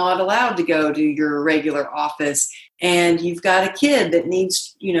and you're not allowed to go to your regular office and you've got a kid that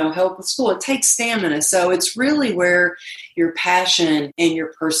needs, help with school. It takes stamina. So it's really where your passion and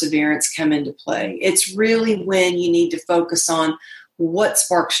your perseverance come into play. It's really when you need to focus on what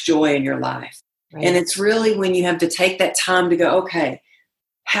sparks joy in your life. Right. And it's really when you have to take that time to go, okay,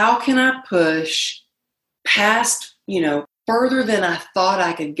 how can I push past, further than I thought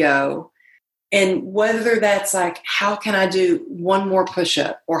I could go? And whether that's like, how can I do one more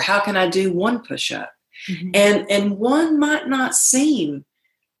push-up, or how can I do one push-up? Mm-hmm. And one might not seem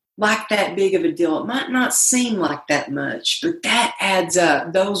like that big of a deal. It might not seem like that much, but that adds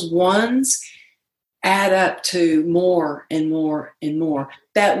up. Those ones add up to more and more and more.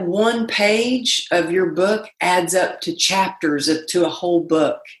 That one page of your book adds up to chapters to a whole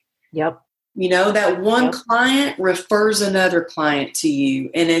book. Yep. That one client refers another client to you,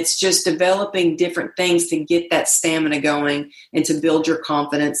 and it's just developing different things to get that stamina going and to build your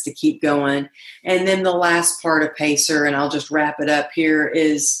confidence to keep going. And then the last part of Pacer, and I'll just wrap it up here,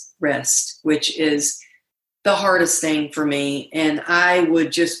 is rest, which is the hardest thing for me. And I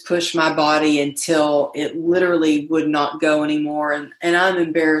would just push my body until it literally would not go anymore. And I'm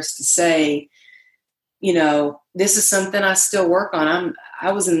embarrassed to say, this is something I still work on.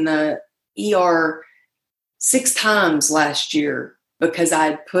 I was in the ER 6 times last year because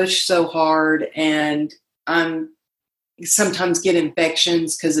I pushed so hard, and I'm sometimes get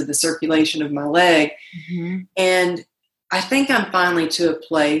infections because of the circulation of my leg. Mm-hmm. And I think I'm finally to a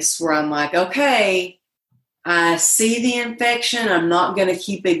place where I'm like, okay, I see the infection. I'm not going to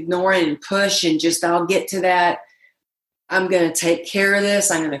keep ignoring and push and I'll get to that. I'm going to take care of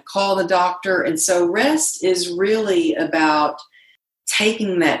this. I'm going to call the doctor. And so rest is really about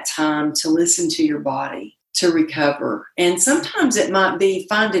taking that time to listen to your body, to recover. And sometimes it might be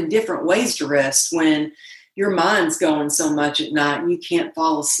finding different ways to rest when your mind's going so much at night and you can't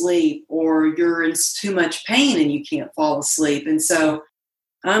fall asleep, or you're in too much pain and you can't fall asleep. And so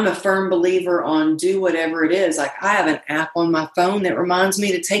I'm a firm believer on do whatever it is. Like, I have an app on my phone that reminds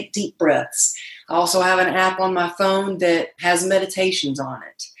me to take deep breaths. I also have an app on my phone that has meditations on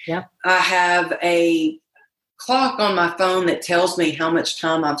it. Yep. I have a clock on my phone that tells me how much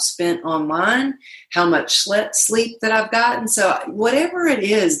time I've spent online, how much sleep that I've gotten. So whatever it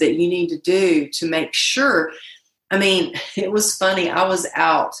is that you need to do to make sure. I mean, it was funny. I was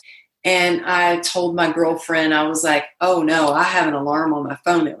out and I told my girlfriend, I was like, oh no, I have an alarm on my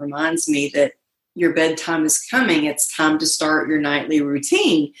phone that reminds me that your bedtime is coming. It's time to start your nightly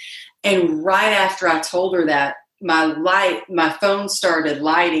routine. And right after I told her that, my phone started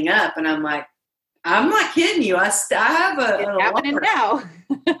lighting up, and I'm like, I'm not kidding you. I have an happening now.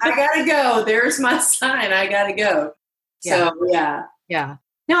 I gotta go. There's my sign. I gotta go. Yeah. So yeah.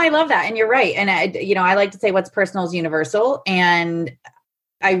 No, I love that, and you're right. And I like to say what's personal is universal, and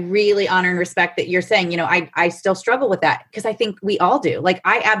I really honor and respect that you're saying, I still struggle with that, because I think we all do. Like,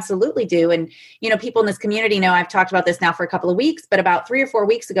 I absolutely do. And, people in this community know I've talked about this now for a couple of weeks, but about 3 or 4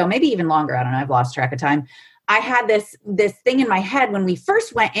 weeks ago, maybe even longer, I don't know, I've lost track of time. I had this thing in my head when we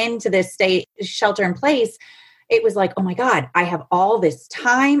first went into this state shelter in place. It was like, oh my God, I have all this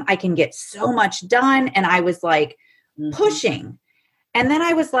time. I can get so much done. And I was like pushing. And then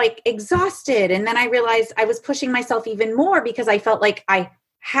I was like exhausted. And then I realized I was pushing myself even more because I felt like I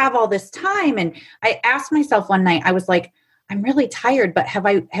have all this time. And I asked myself one night, I was like, I'm really tired, but have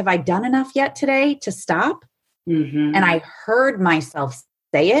I done enough yet today to stop? Mm-hmm. And I heard myself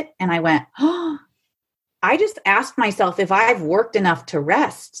say it and I went, oh, I just asked myself if I've worked enough to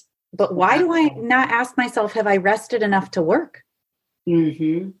rest. But why do I not ask myself, have I rested enough to work?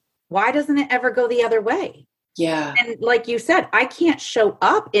 Mm-hmm. Why doesn't it ever go the other way? Yeah. And like you said, I can't show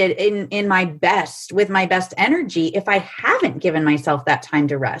up in my best, with my best energy, if I haven't given myself that time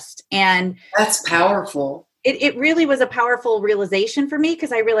to rest. And that's powerful. It really was a powerful realization for me,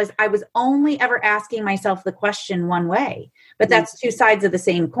 because I realized I was only ever asking myself the question one way, but that's two sides of the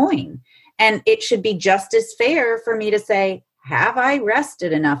same coin. And it should be just as fair for me to say, have I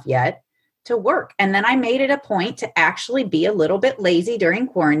rested enough yet to work? And then I made it a point to actually be a little bit lazy during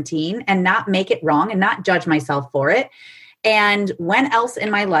quarantine and not make it wrong and not judge myself for it. And when else in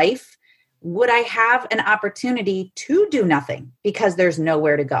my life would I have an opportunity to do nothing because there's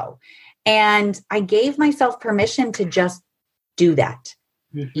nowhere to go? And I gave myself permission to just do that.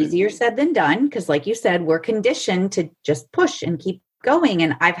 Mm-hmm. Easier said than done, because like you said, we're conditioned to just push and keep going.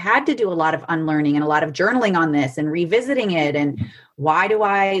 And I've had to do a lot of unlearning and a lot of journaling on this and revisiting it. And why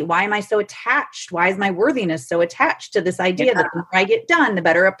am I so attached? Why is my worthiness so attached to this idea that the more I get done, the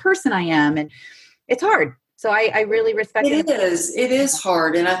better a person I am? And it's hard. So I really respect it. It is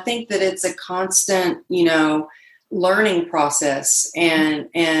hard. And I think that it's a constant, learning process.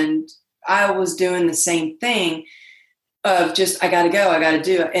 And I was doing the same thing of just, I got to go, I got to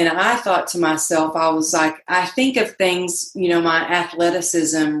do it. And I thought to myself, I was like, I think of things, my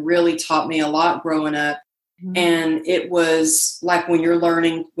athleticism really taught me a lot growing up. Mm-hmm. And it was like when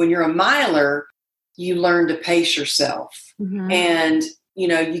you're a miler, you learn to pace yourself. Mm-hmm. And,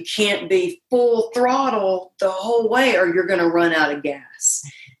 you can't be full throttle the whole way or you're going to run out of gas.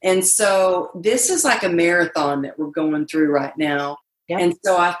 And so this is like a marathon that we're going through right now. Yep. And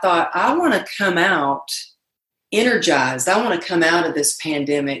so I thought, I want to come out energized. I want to come out of this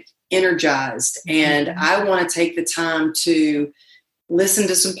pandemic energized. And I want to take the time to listen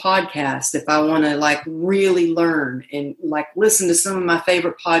to some podcasts. If I want to really learn and listen to some of my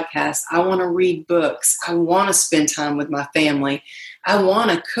favorite podcasts, I want to read books. I want to spend time with my family. I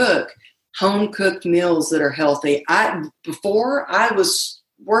want to cook home cooked meals that are healthy. Before I was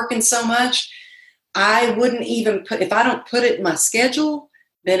working so much, I wouldn't even if I don't put it in my schedule,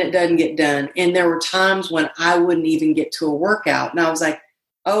 then it doesn't get done. And there were times when I wouldn't even get to a workout. And I was like,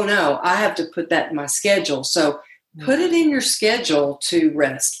 oh no, I have to put that in my schedule. So put it in your schedule to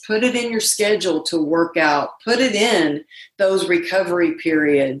rest. Put it in your schedule to work out. Put it in those recovery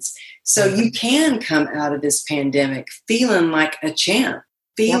periods so you can come out of this pandemic feeling like a champ,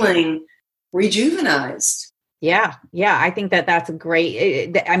 feeling rejuvenized. Yeah. I think that's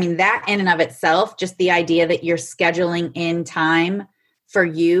great. I mean, that in and of itself, just the idea that you're scheduling in time for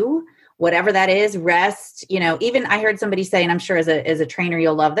you, whatever that is, rest, even I heard somebody say, and I'm sure as a trainer,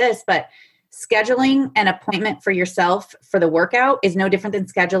 you'll love this, but scheduling an appointment for yourself for the workout is no different than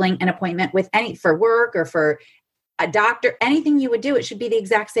scheduling an appointment for work or for a doctor, anything you would do. It should be the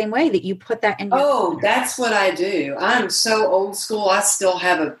exact same way that you put that in. Oh, that's what I do. I'm so old school. I still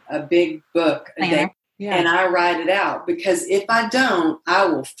have a big book a day, and I write it out, because if I don't, I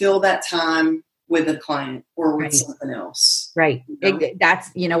will fill that time with a client or with something else. Right. That's,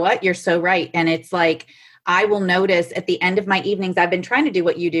 what? You're so right. And it's like, I will notice at the end of my evenings, I've been trying to do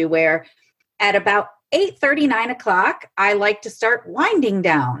what you do, where at about 8:30, 9 o'clock, I like to start winding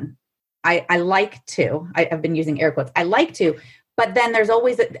down. I like to, I've been using air quotes. I like to, but then there's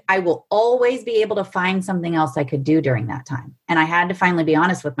always, I will always be able to find something else I could do during that time. And I had to finally be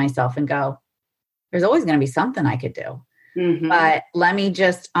honest with myself and go, there's always going to be something I could do. Mm-hmm. But let me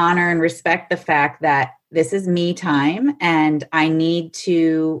just honor and respect the fact that this is me time and I need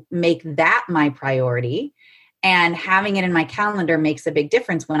to make that my priority. And having it in my calendar makes a big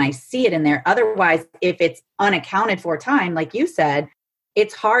difference when I see it in there. Otherwise, if it's unaccounted for time, like you said,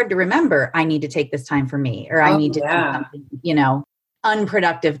 it's hard to remember, I need to take this time for me, or I need to do something,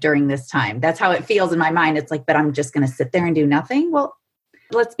 unproductive during this time. That's how it feels in my mind. It's like, but I'm just going to sit there and do nothing. Well,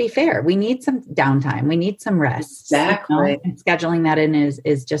 let's be fair. We need some downtime. We need some rest. Exactly. And scheduling that in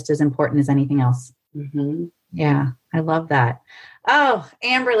is just as important as anything else. Mm-hmm. Yeah. I love that. Oh,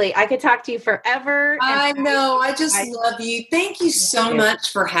 Amberly, I could talk to you forever. I know. I just love you. Thank you so much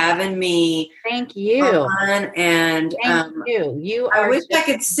for having me. Thank you. And thank you. I wish I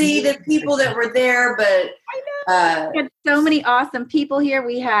could see the people that were there, but I know. We had so many awesome people here.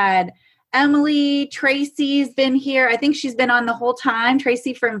 We had Emily, Tracy's been here. I think she's been on the whole time.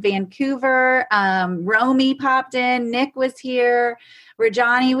 Tracy from Vancouver. Romy popped in. Nick was here.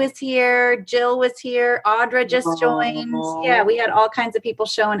 Rajani was here. Jill was here. Audra just joined. Yeah, we had all kinds of people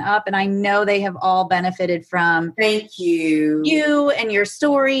showing up, and I know they have all benefited from Thank you and your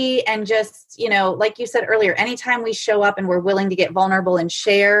story. And just, like you said earlier, anytime we show up and we're willing to get vulnerable and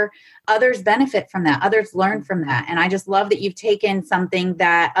share, others benefit from that. Others learn from that. And I just love that you've taken something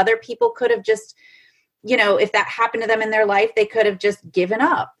that other people could have just, if that happened to them in their life, they could have just given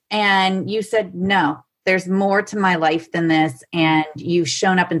up. And you said, no, there's more to my life than this. And you've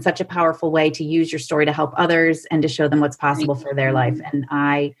shown up in such a powerful way to use your story to help others and to show them what's possible for their life. And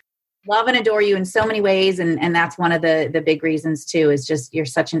I love and adore you in so many ways. And that's one of the big reasons too, is just, you're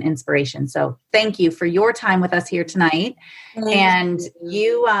such an inspiration. So thank you for your time with us here tonight. And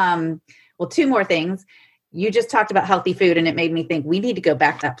you, well, two more things. You just talked about healthy food, and it made me think we need to go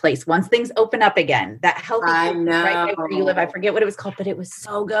back to that place once things open up again. That healthy food right where you live. I forget what it was called, but it was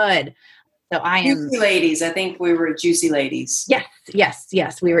so good. So Juicy Ladies. I think we were at Juicy Ladies.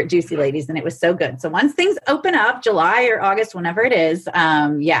 Yes. We were at Juicy Ladies, and it was so good. So once things open up, July or August, whenever it is,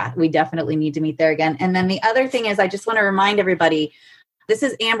 we definitely need to meet there again. And then the other thing is, I just want to remind everybody, this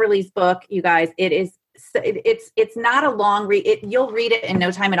is Amberly's book, you guys. It's not a long read. You'll read it in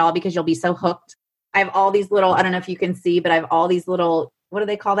no time at all because you'll be so hooked. I have all these little, I don't know if you can see, but I have all these little, what do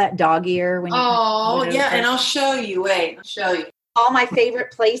they call that? Dog ear? And I'll show you. Wait, I'll show you. All my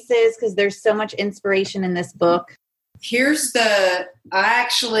favorite places, because there's so much inspiration in this book. Since the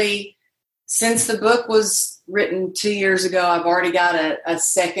book was written 2 years ago, I've already got a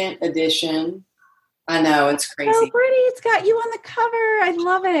second edition. I know, it's crazy. So pretty. It's got you on the cover. I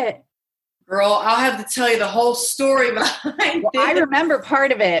love it. Girl, I'll have to tell you the whole story behind it. I remember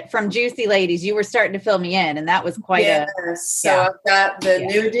part of it from Juicy Ladies. You were starting to fill me in, and that was quite So I've got the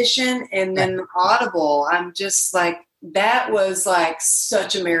new edition and then the Audible. I'm just like, that was like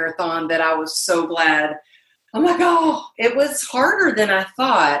such a marathon that I was so glad. I'm like, it was harder than I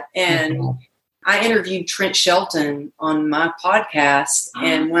thought. And I interviewed Trent Shelton on my podcast.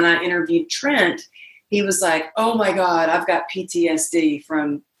 And when I interviewed Trent, he was like, oh my God, I've got PTSD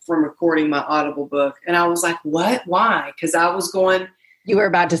from recording my Audible book. And I was like, what? Why? Because you were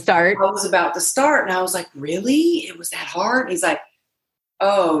about to start. I was about to start. And I was like, really? It was that hard? And he's like,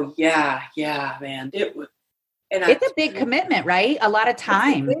 oh yeah, man. It was. And it's a big commitment, right? A lot of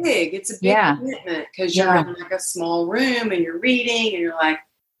time. It's a big commitment because you're in like a small room and you're reading and you're like,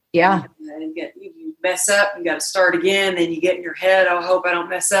 and you mess up, you got to start again. Then you get in your head, I hope I don't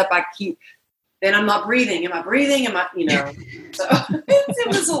mess up. Then I'm not breathing. Am I breathing? So it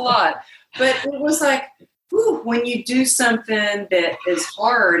was a lot, but it was like, when you do something that is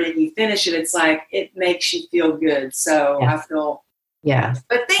hard and you finish it, it's like, it makes you feel good. So I feel. Yeah.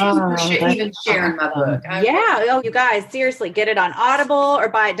 But thank you for even sharing my book. You guys, seriously, get it on Audible or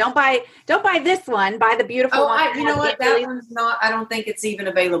don't buy this one. Buy the beautiful one. You know what? That one's not, I don't think it's even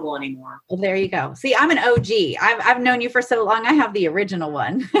available anymore. Well, there you go. See, I'm an OG. I've known you for so long. I have the original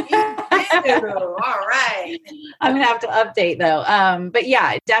one. All right. I'm going to have to update though. But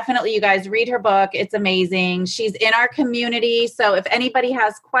yeah, definitely you guys read her book. It's amazing. She's in our community. So if anybody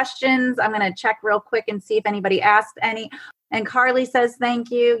has questions, I'm going to check real quick and see if anybody asked any. And Carly says,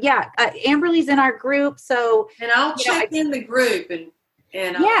 thank you. Yeah. Amberly's in our group. So, and I'll check in the group and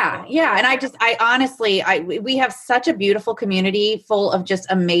And I honestly, we have such a beautiful community full of just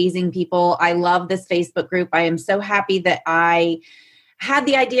amazing people. I love this Facebook group. I am so happy that I had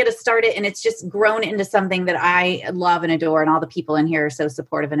the idea to start it, and it's just grown into something that I love and adore. And all the people in here are so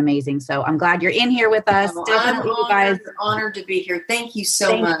supportive and amazing. So I'm glad you're in here with us. Definitely, I'm honored to be here. Thank you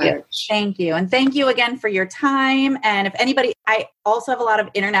so much. Thank you. And thank you again for your time. And if anybody, I also have a lot of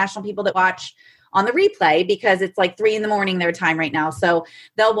international people that watch on the replay because it's like 3 a.m. their time right now. So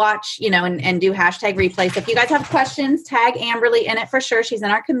they'll watch, and do hashtag replay. So if you guys have questions, tag Amberly in it for sure. She's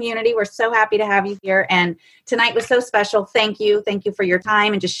in our community. We're so happy to have you here. And tonight was so special. Thank you. Thank you for your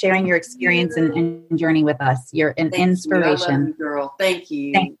time and just sharing your experience and journey with us. You're an inspiration. I love you, girl. Thank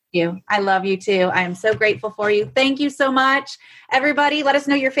you. Thank you. I love you too. I am so grateful for you. Thank you so much. Everybody, let us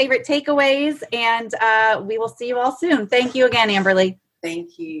know your favorite takeaways, and we will see you all soon. Thank you again, Amberly.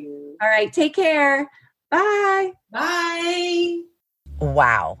 Thank you. All right. Take care. Bye. Bye.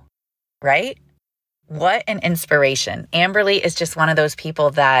 Wow. Right? What an inspiration. Amberly is just one of those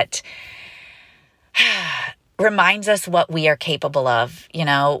people that reminds us what we are capable of,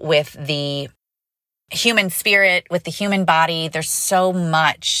 with the human spirit, with the human body. There's so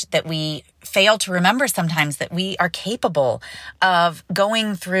much that we fail to remember sometimes, that we are capable of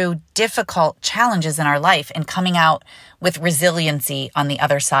going through difficult challenges in our life and coming out with resiliency on the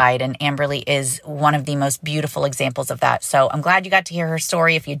other side. And Amberly is one of the most beautiful examples of that. So I'm glad you got to hear her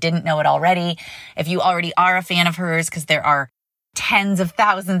story. If you didn't know it already, if you already are a fan of hers, because there are tens of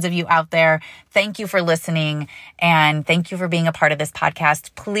thousands of you out there, thank you for listening, and thank you for being a part of this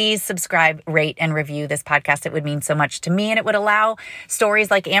podcast. Please subscribe, rate, and review this podcast. It would mean so much to me, and it would allow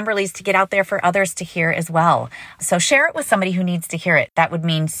stories like Amberly's to get out there for others to hear as well. So share it with somebody who needs to hear it. That would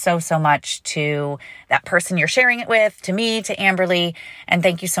mean so, so much to that person you're sharing it with, to me, to Amberly, and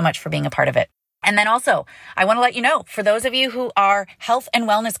thank you so much for being a part of it. And then also, I want to let you know, for those of you who are health and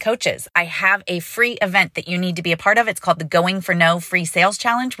wellness coaches, I have a free event that you need to be a part of. It's called the Going for No Free Sales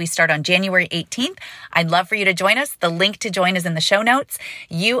Challenge. We start on January 18th. I'd love for you to join us. The link to join is in the show notes.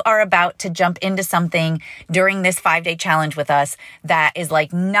 You are about to jump into something during this 5-day challenge with us that is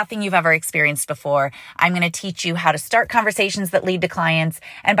like nothing you've ever experienced before. I'm going to teach you how to start conversations that lead to clients.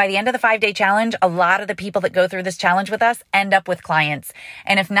 And by the end of the 5-day challenge, a lot of the people that go through this challenge with us end up with clients.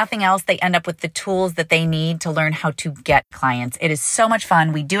 And if nothing else, they end up with the tools that they need to learn how to get clients. It is so much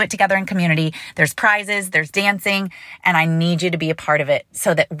fun. We do it together in community. There's prizes, there's dancing, and I need you to be a part of it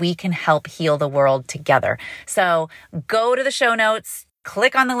so that we can help heal the world together. So go to the show notes,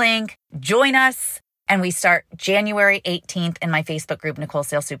 click on the link, join us, and we start January 18th in my Facebook group, Nicole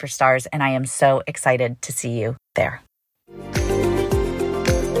Sales Superstars, and I am so excited to see you there.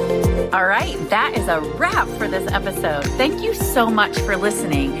 All right, that is a wrap for this episode. Thank you so much for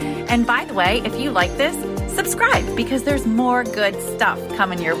listening. And by the way, if you like this, subscribe, because there's more good stuff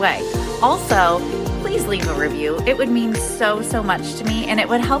coming your way. Also, please leave a review. It would mean so, so much to me, and it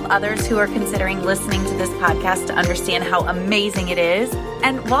would help others who are considering listening to this podcast to understand how amazing it is.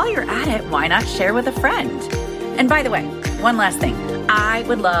 And while you're at it, why not share with a friend? And by the way, one last thing. I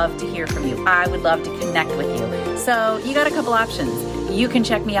would love to hear from you. I would love to connect with you. So you got a couple options. You can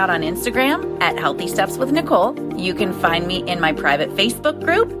check me out on Instagram at Healthy Steps with Nicole. You can find me in my private Facebook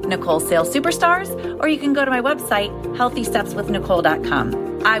group, Nicole Sales Superstars, or you can go to my website,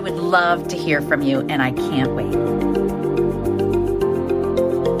 healthystepswithnicole.com. I would love to hear from you, and I can't wait.